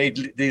so I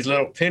made these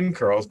little pin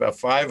curls, about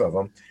 5 of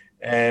them.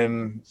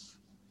 And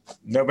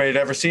nobody had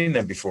ever seen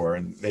them before.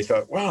 And they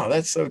thought, wow,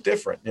 that's so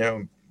different.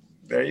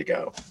 There you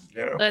go.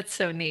 That's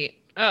so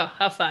neat. Oh,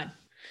 how fun.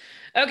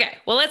 Okay,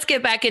 well, let's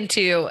get back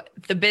into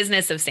the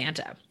business of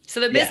Santa. So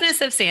the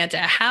business of Santa,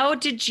 how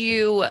did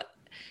you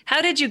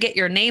get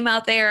your name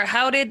out there?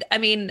 How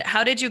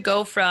did you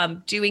go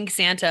from doing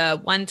Santa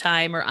one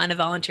time or on a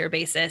volunteer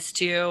basis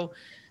to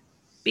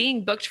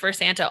being booked for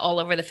Santa all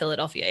over the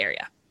Philadelphia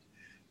area?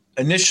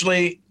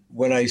 Initially,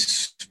 when I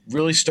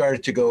really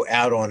started to go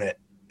out on it,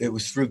 it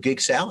was through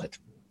Gig Salad,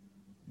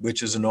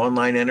 which is an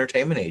online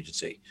entertainment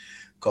agency.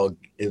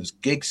 It was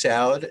Gig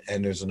Salad,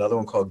 and there's another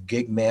one called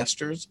Gig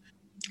Masters.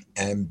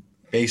 And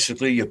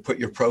basically you put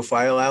your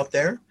profile out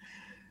there,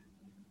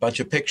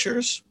 bunch of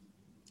pictures,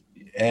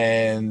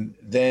 and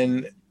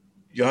then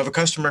you'll have a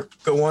customer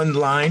go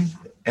online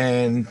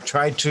and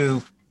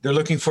they're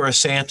looking for a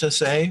Santa,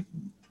 say,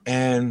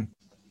 and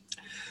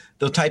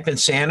they'll type in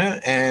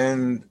Santa,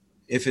 and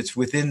if it's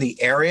within the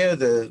area,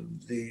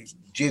 the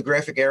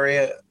geographic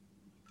area,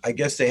 I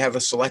guess they have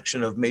a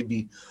selection of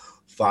maybe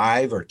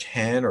 5 or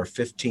 10 or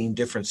 15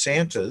 different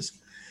Santas.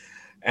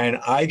 And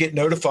I get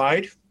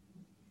notified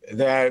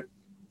that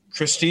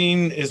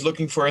Christine is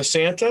looking for a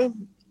Santa.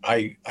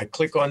 I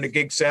click on the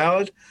Gig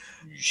Salad.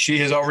 She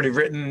has already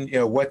written,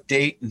 what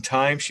date and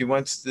time she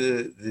wants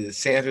the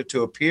Santa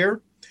to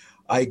appear.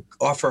 I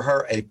offer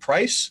her a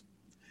price,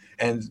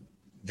 and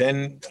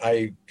then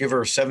I give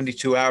her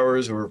 72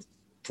 hours or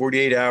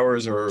 48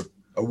 hours or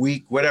a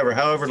week, whatever,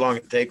 however long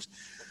it takes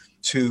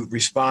to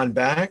respond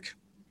back.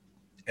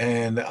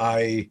 And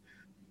I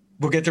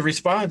will get the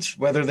response,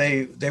 whether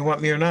they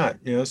want me or not.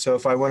 So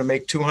if I want to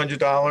make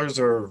 $200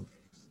 or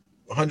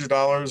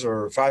 $100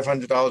 or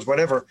 $500,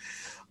 whatever,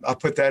 I'll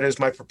put that as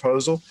my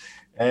proposal,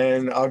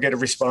 and I'll get a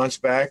response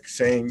back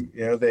saying,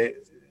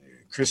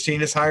 Christine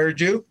has hired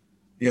you.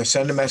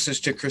 Send a message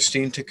to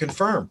Christine to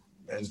confirm.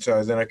 And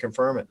so then I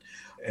confirm it.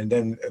 And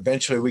then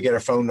eventually we get our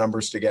phone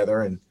numbers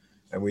together and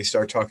we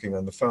start talking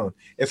on the phone.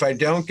 If I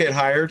don't get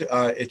hired,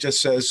 it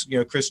just says,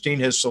 Christine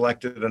has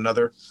selected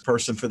another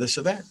person for this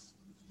event.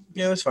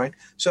 It's fine.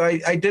 So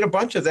I did a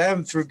bunch of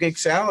them through Gig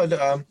Salad.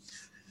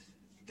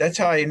 That's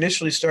how I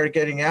initially started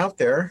getting out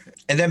there.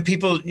 And then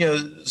people,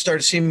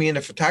 started seeing me in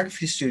a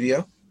photography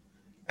studio.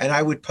 And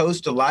I would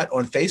post a lot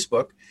on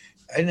Facebook.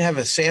 I didn't have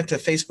a Santa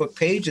Facebook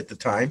page at the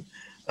time.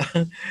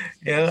 I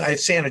have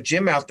Santa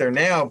Jim out there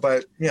now,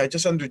 but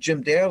just under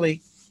Jim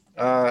Daly,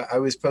 I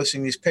was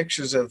posting these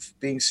pictures of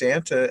being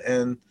Santa,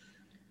 and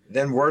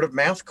then word of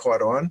mouth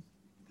caught on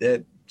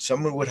that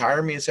someone would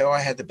hire me and say, "Oh,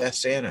 I had the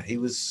best Santa. He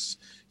was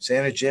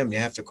Santa Jim. You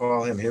have to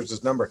call him. Here's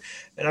his number."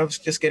 And I was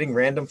just getting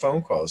random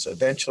phone calls.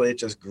 Eventually, it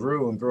just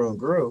grew and grew and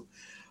grew.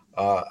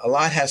 A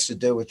lot has to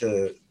do with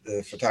the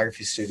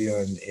photography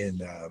studio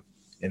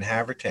in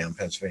Havertown,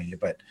 Pennsylvania,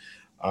 but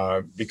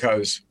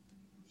because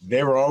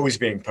they were always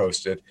being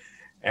posted,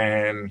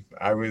 and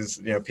I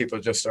was, people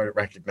just started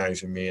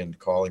recognizing me and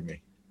calling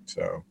me.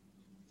 So,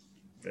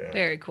 yeah.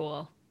 Very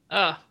cool.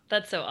 Oh,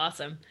 that's so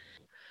awesome.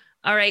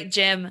 All right,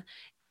 Jim,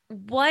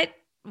 what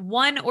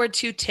 1 or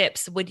 2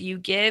 tips would you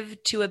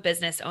give to a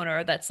business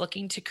owner that's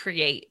looking to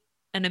create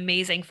an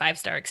amazing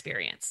 5-star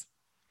experience?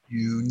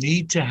 You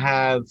need to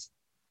have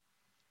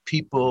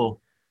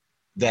people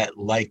that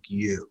like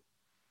you,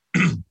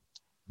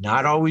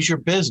 not always your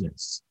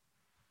business,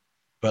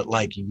 but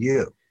like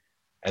you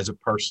as a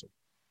person,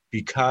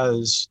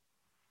 because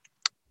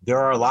there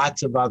are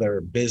lots of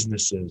other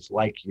businesses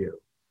like you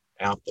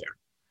out there.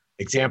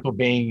 Example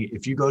being,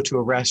 if you go to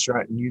a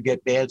restaurant and you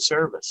get bad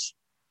service,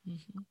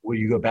 will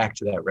you go back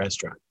to that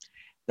restaurant?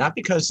 Not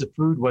because the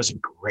food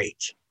wasn't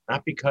great,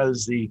 not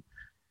because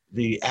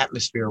the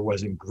atmosphere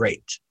wasn't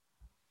great,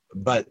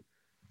 but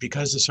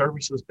because the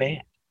service was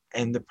bad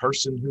and the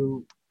person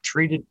who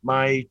treated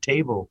my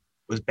table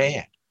was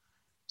bad.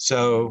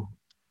 So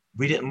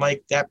we didn't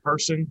like that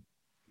person.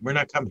 We're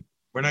not coming.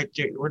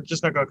 We're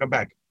just not going to come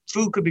back.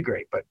 Food could be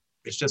great, but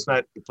it's just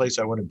not the place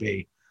I want to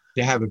be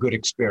to have a good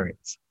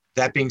experience.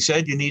 That being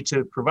said, you need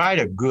to provide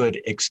a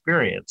good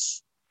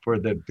experience for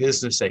the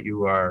business that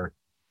you're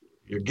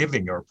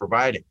giving or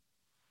providing.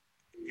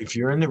 If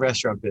you're in the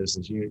restaurant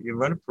business, you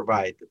want to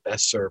provide the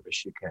best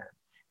service you can.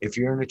 If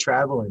you're in the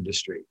travel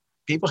industry,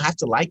 people have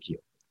to like you,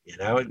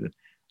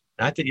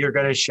 not that you're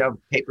going to shove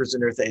papers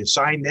in their thing,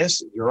 sign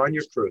this, you're on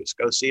your cruise,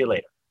 go see you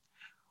later.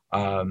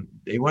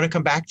 They want to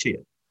come back to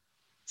you.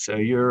 So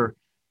you're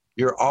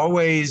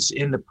always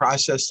in the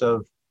process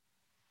of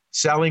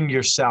selling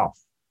yourself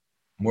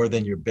more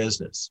than your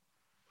business.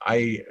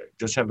 I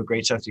just have a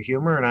great sense of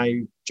humor, and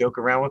I joke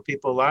around with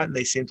people a lot, and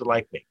they seem to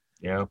like me.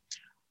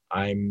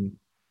 I'm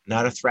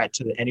not a threat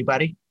to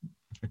anybody,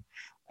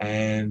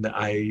 and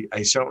I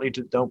certainly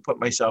don't put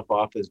myself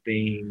off as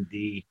being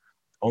the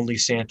only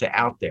Santa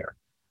out there.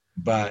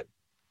 But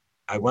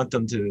I want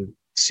them to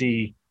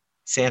see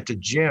Santa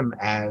Jim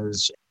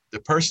as the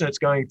person that's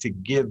going to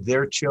give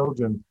their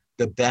children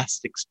the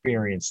best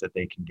experience that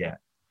they can get.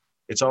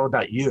 It's all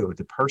about you,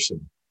 the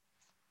person,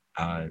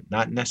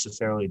 not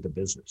necessarily the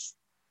business.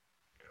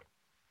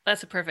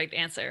 That's a perfect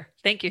answer.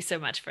 Thank you so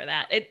much for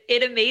that.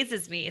 It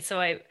amazes me.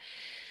 So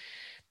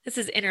this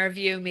is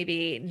interview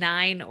maybe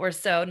 9 or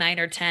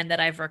 10 that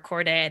I've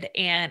recorded.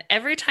 And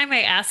every time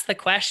I ask the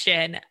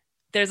question,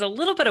 there's a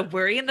little bit of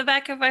worry in the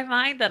back of my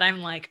mind that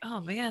I'm like, oh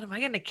man, am I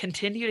going to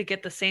continue to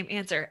get the same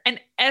answer? And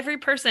every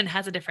person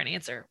has a different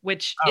answer,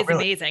 which is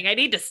really amazing. I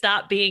need to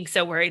stop being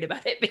so worried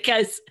about it,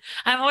 because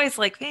I'm always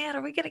like, man,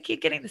 are we going to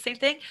keep getting the same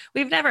thing?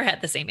 We've never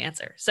had the same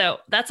answer. So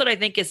that's what I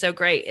think is so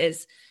great,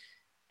 is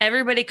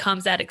everybody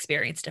comes at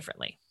experience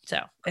differently. So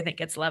I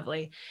think it's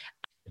lovely.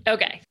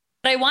 Okay.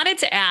 But I wanted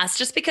to ask,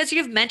 just because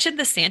you've mentioned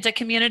the Santa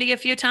community a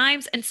few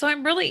times, and so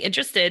I'm really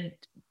interested,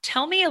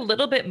 tell me a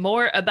little bit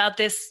more about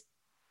this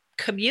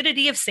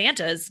community of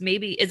Santas.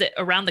 Maybe, is it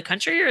around the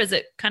country, or is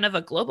it kind of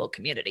a global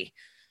community?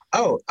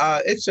 Oh,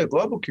 it's a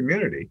global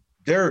community.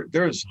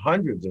 There's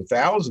hundreds of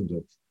thousands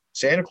of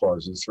Santa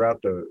Clauses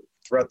throughout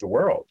the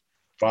world.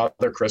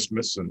 Father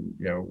Christmas and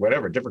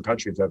whatever, different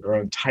countries have their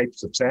own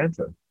types of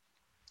Santa.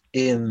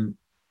 In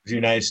the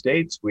United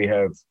States, we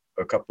have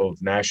a couple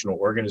of national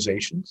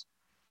organizations,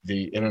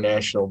 the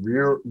International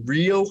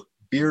Real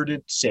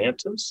Bearded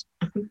Santas,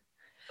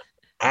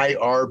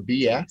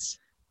 IRBS.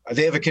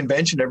 They have a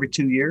convention every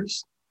 2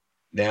 years.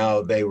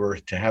 Now, they were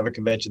to have a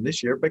convention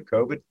this year, but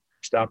COVID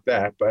stopped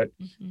that. But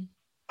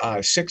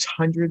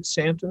 600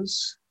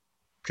 Santas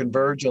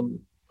converge in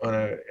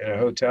a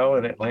hotel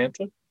in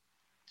Atlanta.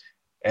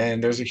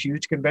 And there's a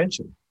huge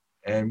convention.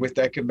 And with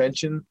that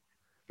convention,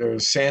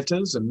 there's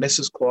Santas and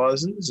Mrs.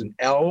 Clauses and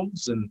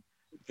elves, and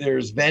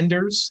there's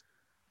vendors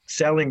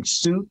selling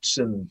suits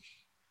and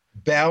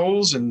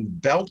bells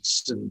and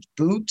belts and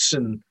boots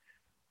and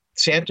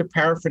Santa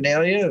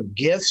paraphernalia,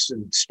 gifts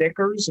and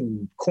stickers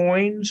and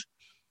coins,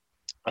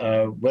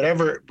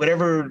 whatever.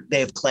 They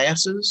have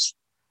classes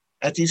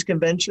at these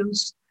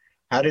conventions,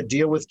 how to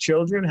deal with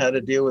children, how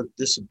to deal with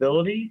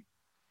disability,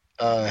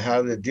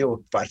 how to deal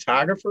with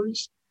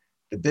photographers,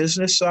 the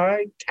business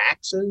side,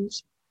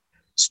 taxes,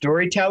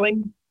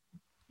 storytelling.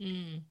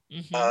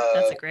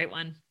 That's a great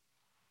one.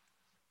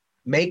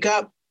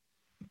 Makeup,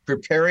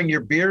 preparing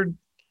your beard,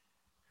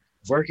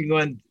 working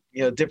on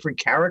different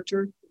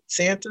character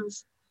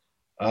Santas,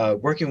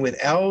 working with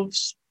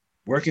elves,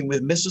 working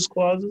with Mrs.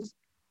 Clauses.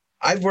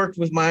 I've worked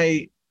with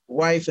my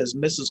wife as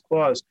Mrs.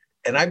 Claus,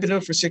 and I've been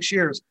doing it for 6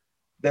 years.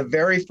 the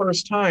very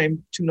first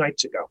time 2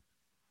 nights ago.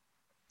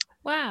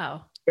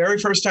 Wow. Very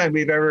first time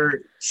we've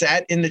ever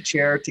sat in the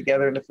chair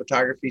together in the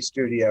photography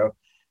studio.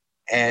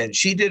 And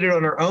she did it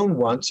on her own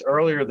once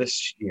earlier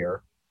this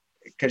year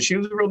because she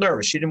was real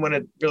nervous. She didn't want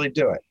to really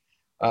do it.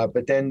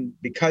 But then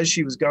because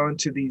she was going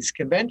to these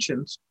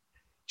conventions,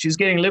 she was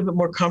getting a little bit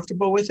more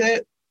comfortable with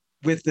it,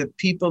 with the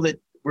people that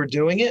were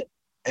doing it.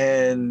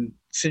 And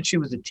since she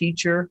was a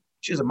teacher,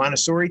 she was a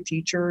Montessori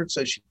teacher,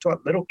 so she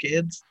taught little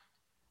kids.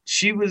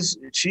 She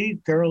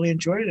thoroughly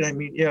enjoyed it. I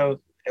mean,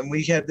 and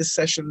we had this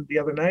session the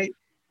other night.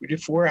 We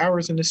did 4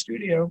 hours in the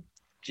studio.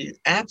 She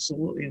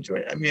absolutely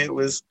enjoyed it. I mean,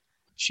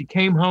 she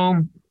came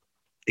home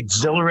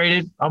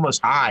exhilarated,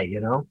 almost high,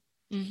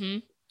 Mm-hmm.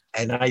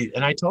 And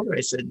I told her,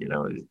 I said,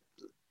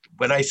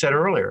 what I said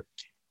earlier,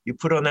 you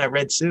put on that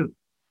red suit,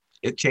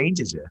 it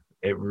changes you.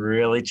 It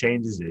really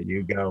changes you.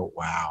 You go,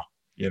 wow,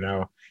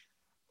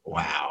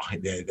 wow,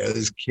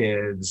 those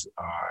kids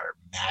are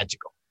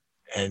magical.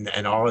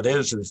 And all it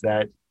is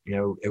that,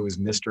 it was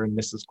Mr. and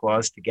Mrs.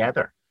 Claus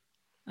together.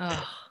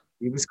 Oh.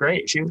 He was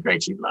great. She was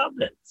great. She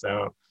loved it.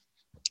 So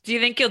do you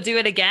think you'll do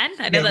it again?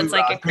 I know that's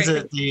like a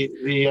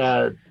crazy...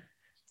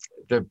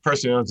 The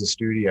person who owns the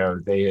studio,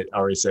 they had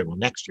already said, well,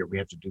 next year we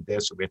have to do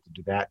this or we have to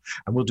do that,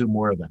 and we'll do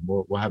more of them.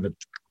 We'll have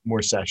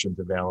more sessions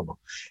available.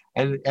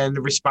 And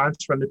the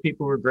response from the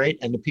people were great.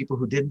 And the people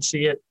who didn't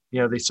see it,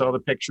 they saw the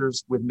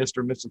pictures with Mr.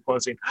 and Mrs.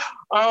 Claus saying,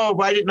 oh,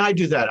 why didn't I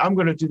do that? I'm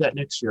going to do that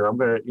next year. I'm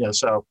going to,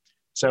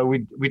 so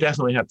we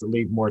definitely have to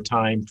leave more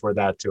time for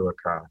that to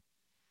occur.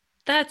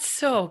 That's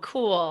so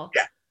cool.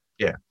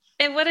 Yeah.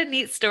 And what a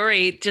neat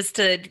story just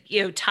to,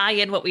 tie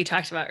in what we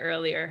talked about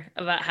earlier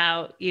about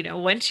how,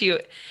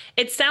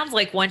 it sounds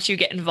like once you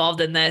get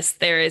involved in this,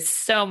 there is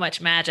so much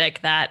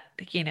magic that,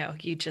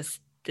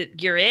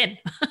 you're in.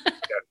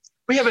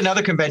 We have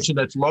another convention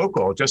that's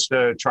local, just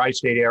the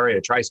tri-state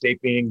area,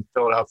 tri-state being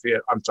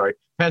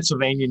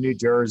Pennsylvania, New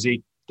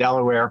Jersey,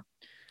 Delaware.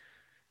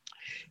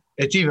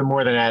 It's even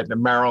more than that.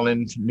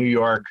 Maryland, New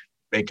York,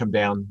 they come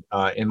down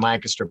in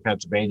Lancaster,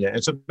 Pennsylvania.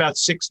 It's about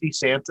 60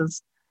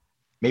 Santas,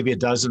 maybe a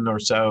dozen or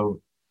so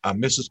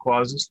Mrs.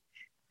 Clauses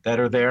that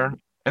are there.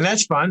 And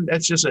that's fun.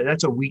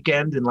 That's a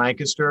weekend in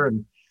Lancaster.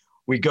 And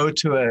we go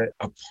to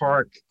a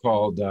park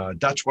called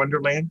Dutch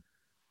Wonderland.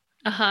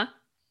 Uh-huh.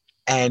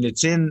 And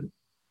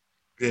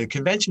the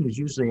convention is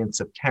usually in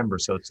September.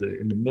 So it's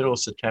in the middle of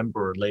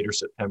September or later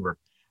September.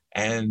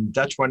 And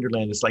Dutch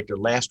Wonderland is like their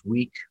last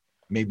week,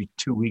 maybe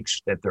 2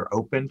 weeks that they're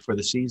open for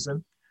the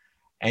season.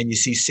 And you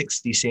see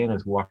 60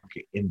 Santas walk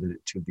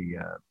to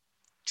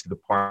the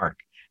park.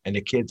 And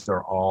the kids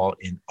are all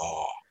in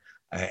awe.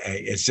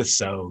 It's just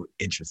so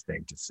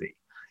interesting to see.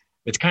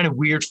 It's kind of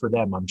weird for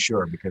them, I'm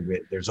sure, because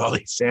there's all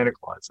these Santa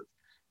Clauses.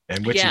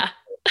 And but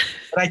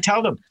I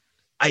tell them,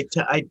 like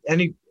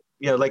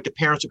the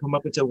parents will come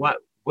up and say,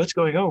 what's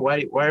going on?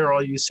 Why are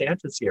all you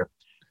Santas here?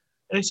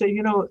 And I say,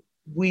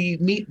 we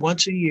meet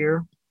once a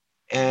year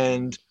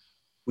and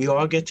we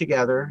all get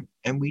together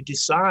and we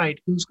decide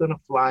who's going to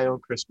fly on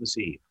Christmas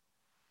Eve.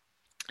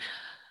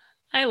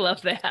 I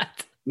love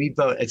that. We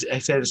vote. I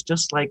said it's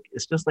just like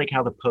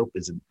how the Pope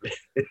is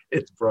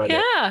it's brought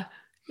in. Yeah.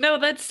 No,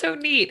 that's so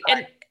neat.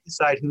 And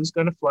decide who's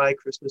going to fly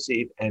Christmas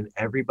Eve, and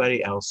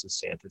everybody else is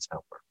Santa's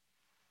helper.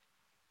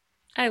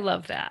 I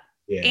love that.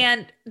 Yeah.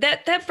 And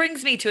that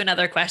brings me to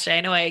another question. I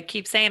know I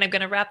keep saying I'm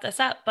going to wrap this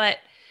up, but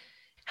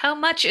how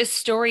much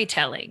is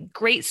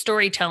great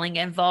storytelling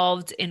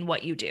involved in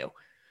what you do?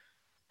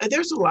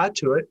 There's a lot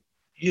to it.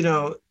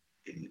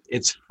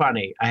 It's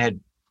funny. I had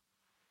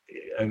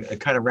a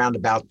kind of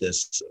roundabout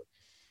this,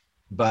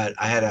 but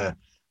I had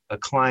a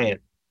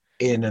client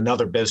in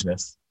another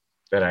business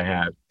that I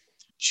had.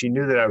 She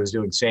knew that I was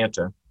doing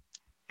Santa,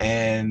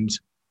 and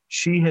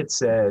she had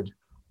said,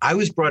 I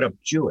was brought up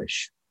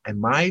Jewish, and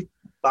my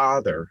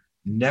father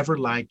never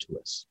lied to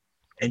us.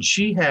 And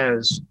she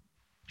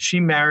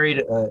married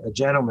a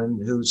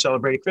gentleman who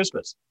celebrated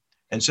Christmas.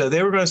 And so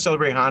they were going to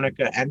celebrate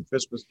Hanukkah and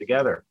Christmas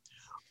together.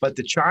 But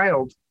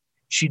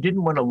she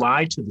didn't want to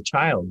lie to the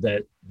child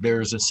that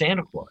there's a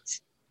Santa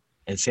Claus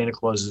and Santa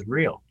Claus is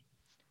real,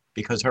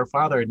 because her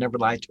father had never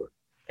lied to her.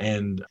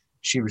 And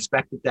she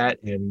respected that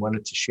and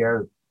wanted to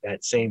share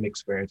that same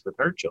experience with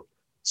her children.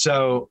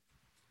 So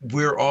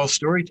we're all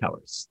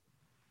storytellers.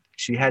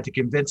 She had to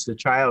convince the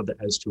child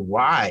as to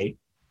why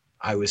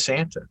I was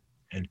Santa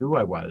and who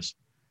I was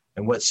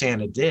and what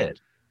Santa did.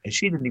 And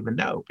she didn't even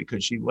know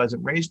because she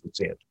wasn't raised with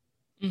Santa.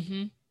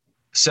 Mm-hmm.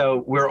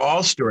 So we're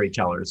all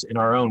storytellers in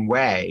our own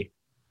way.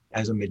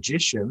 As a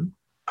magician,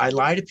 I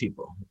lie to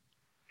people.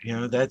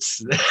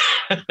 That's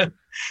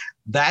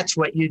that's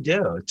what you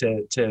do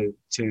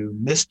to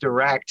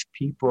misdirect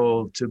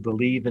people to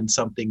believe in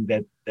something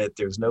that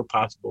there's no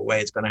possible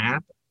way it's going to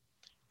happen.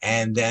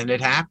 And then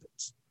it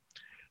happens.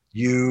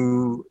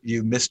 You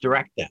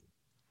misdirect them.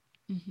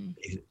 Mm-hmm.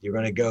 You're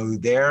going to go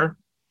there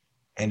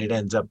and it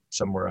ends up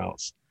somewhere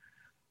else.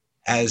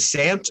 As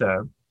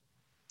Santa,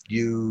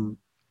 you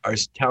are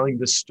telling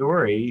the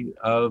story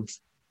of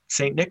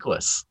St.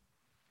 Nicholas.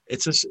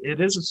 It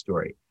is a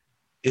story.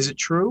 Is it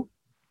true?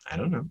 I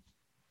don't know.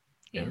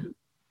 Yeah.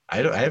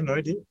 I have no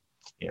idea,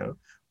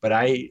 but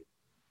I've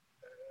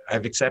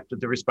accepted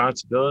the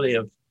responsibility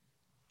of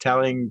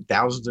telling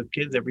thousands of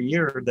kids every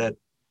year that,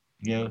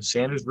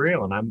 Santa's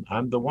real and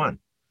I'm the one,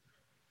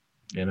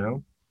 you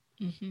know?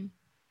 Mm-hmm.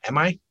 Am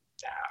I?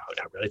 No,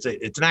 not really.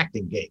 It's an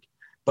acting gig,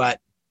 but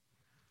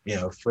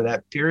for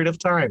that period of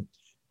time,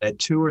 that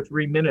 2 or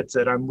 3 minutes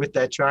that I'm with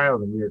that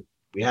child and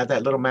we have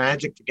that little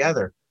magic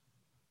together,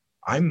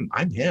 I'm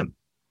him.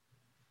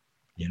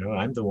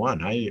 I'm the one.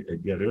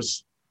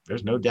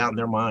 There's no doubt in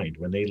their mind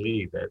when they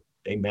leave that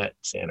they met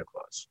Santa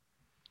Claus.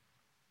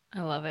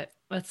 I love it.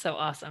 That's so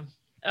awesome.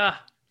 Oh,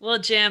 well,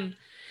 Jim,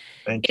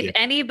 Thank if you.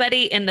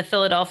 anybody in the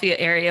Philadelphia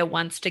area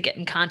wants to get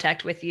in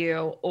contact with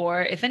you,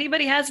 or if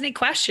anybody has any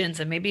questions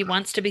and maybe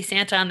wants to be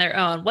Santa on their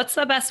own, what's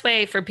the best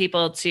way for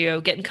people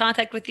to get in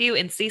contact with you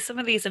and see some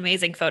of these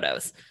amazing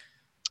photos?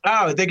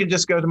 Oh, they can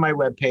just go to my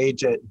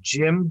webpage at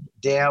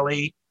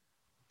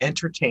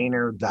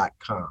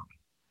jimdalyentertainer.com.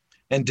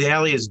 And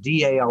Daly is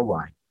Daly.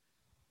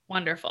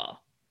 Wonderful.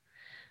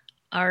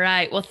 All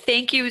right. Well,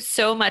 thank you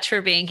so much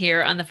for being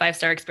here on the Five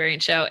Star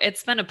Experience Show.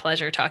 It's been a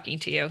pleasure talking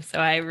to you. So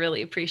I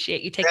really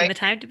appreciate you taking the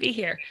time to be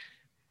here.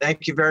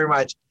 Thank you very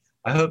much.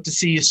 I hope to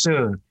see you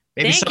soon.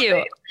 Maybe Thank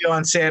someday you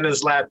on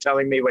Santa's lap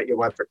telling me what you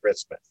want for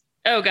Christmas.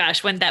 Oh,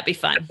 gosh. Wouldn't that be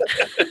fun?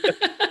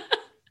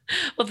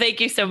 Well,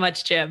 thank you so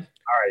much, Jim.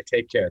 All right.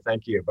 Take care.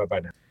 Thank you. Bye-bye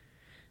now.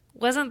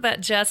 Wasn't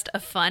that just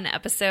a fun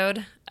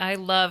episode? I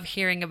love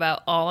hearing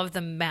about all of the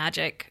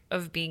magic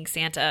of being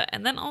Santa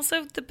and then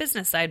also the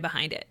business side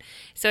behind it.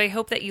 So I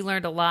hope that you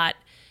learned a lot.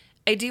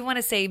 I do want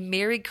to say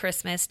Merry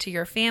Christmas to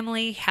your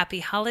family.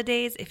 Happy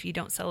holidays if you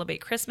don't celebrate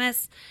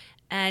Christmas.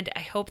 And I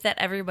hope that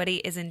everybody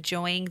is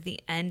enjoying the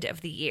end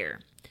of the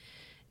year.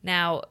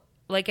 Now,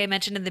 like I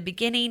mentioned in the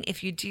beginning,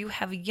 if you do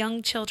have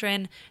young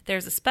children,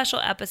 there's a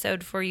special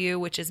episode for you,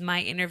 which is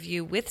my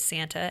interview with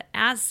Santa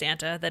as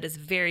Santa that is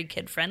very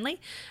kid-friendly.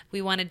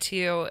 I wanted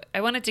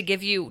to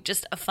give you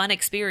just a fun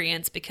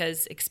experience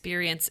because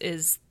experience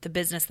is the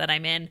business that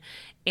I'm in,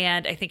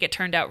 and I think it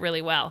turned out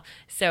really well.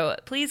 So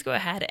please go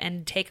ahead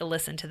and take a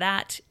listen to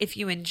that. If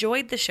you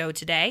enjoyed the show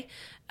today,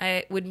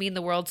 it would mean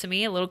the world to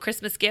me, a little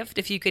Christmas gift,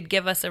 if you could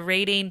give us a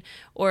rating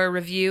or a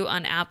review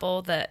on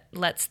Apple that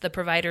lets the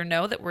provider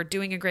know that we're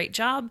doing a great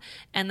job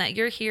and that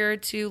you're here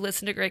to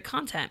listen to great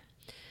content.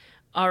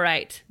 All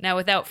right. Now,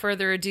 without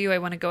further ado, I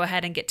want to go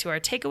ahead and get to our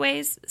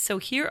takeaways. So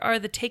here are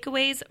the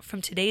takeaways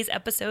from today's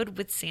episode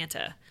with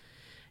Santa.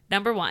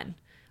 Number 1,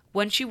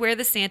 once you wear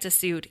the Santa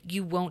suit,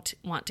 you won't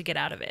want to get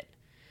out of it.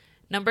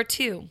 Number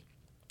 2,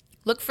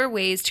 look for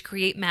ways to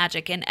create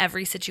magic in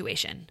every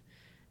situation.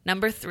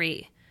 Number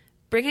 3,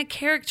 bring a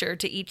character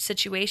to each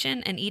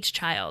situation and each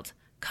child.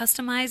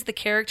 Customize the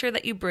character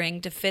that you bring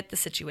to fit the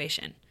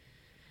situation.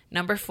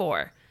 Number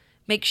 4,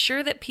 make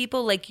sure that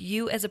people like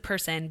you as a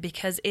person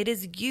because it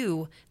is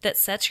you that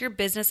sets your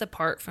business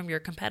apart from your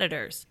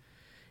competitors.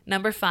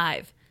 Number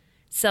 5,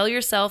 sell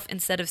yourself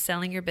instead of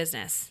selling your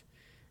business.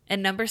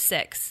 And number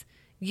 6,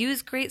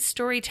 use great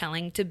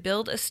storytelling to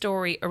build a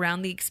story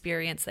around the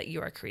experience that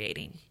you are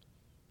creating.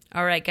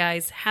 All right,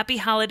 guys, happy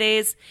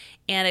holidays,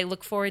 and I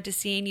look forward to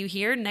seeing you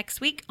here next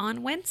week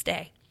on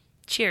Wednesday.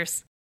 Cheers.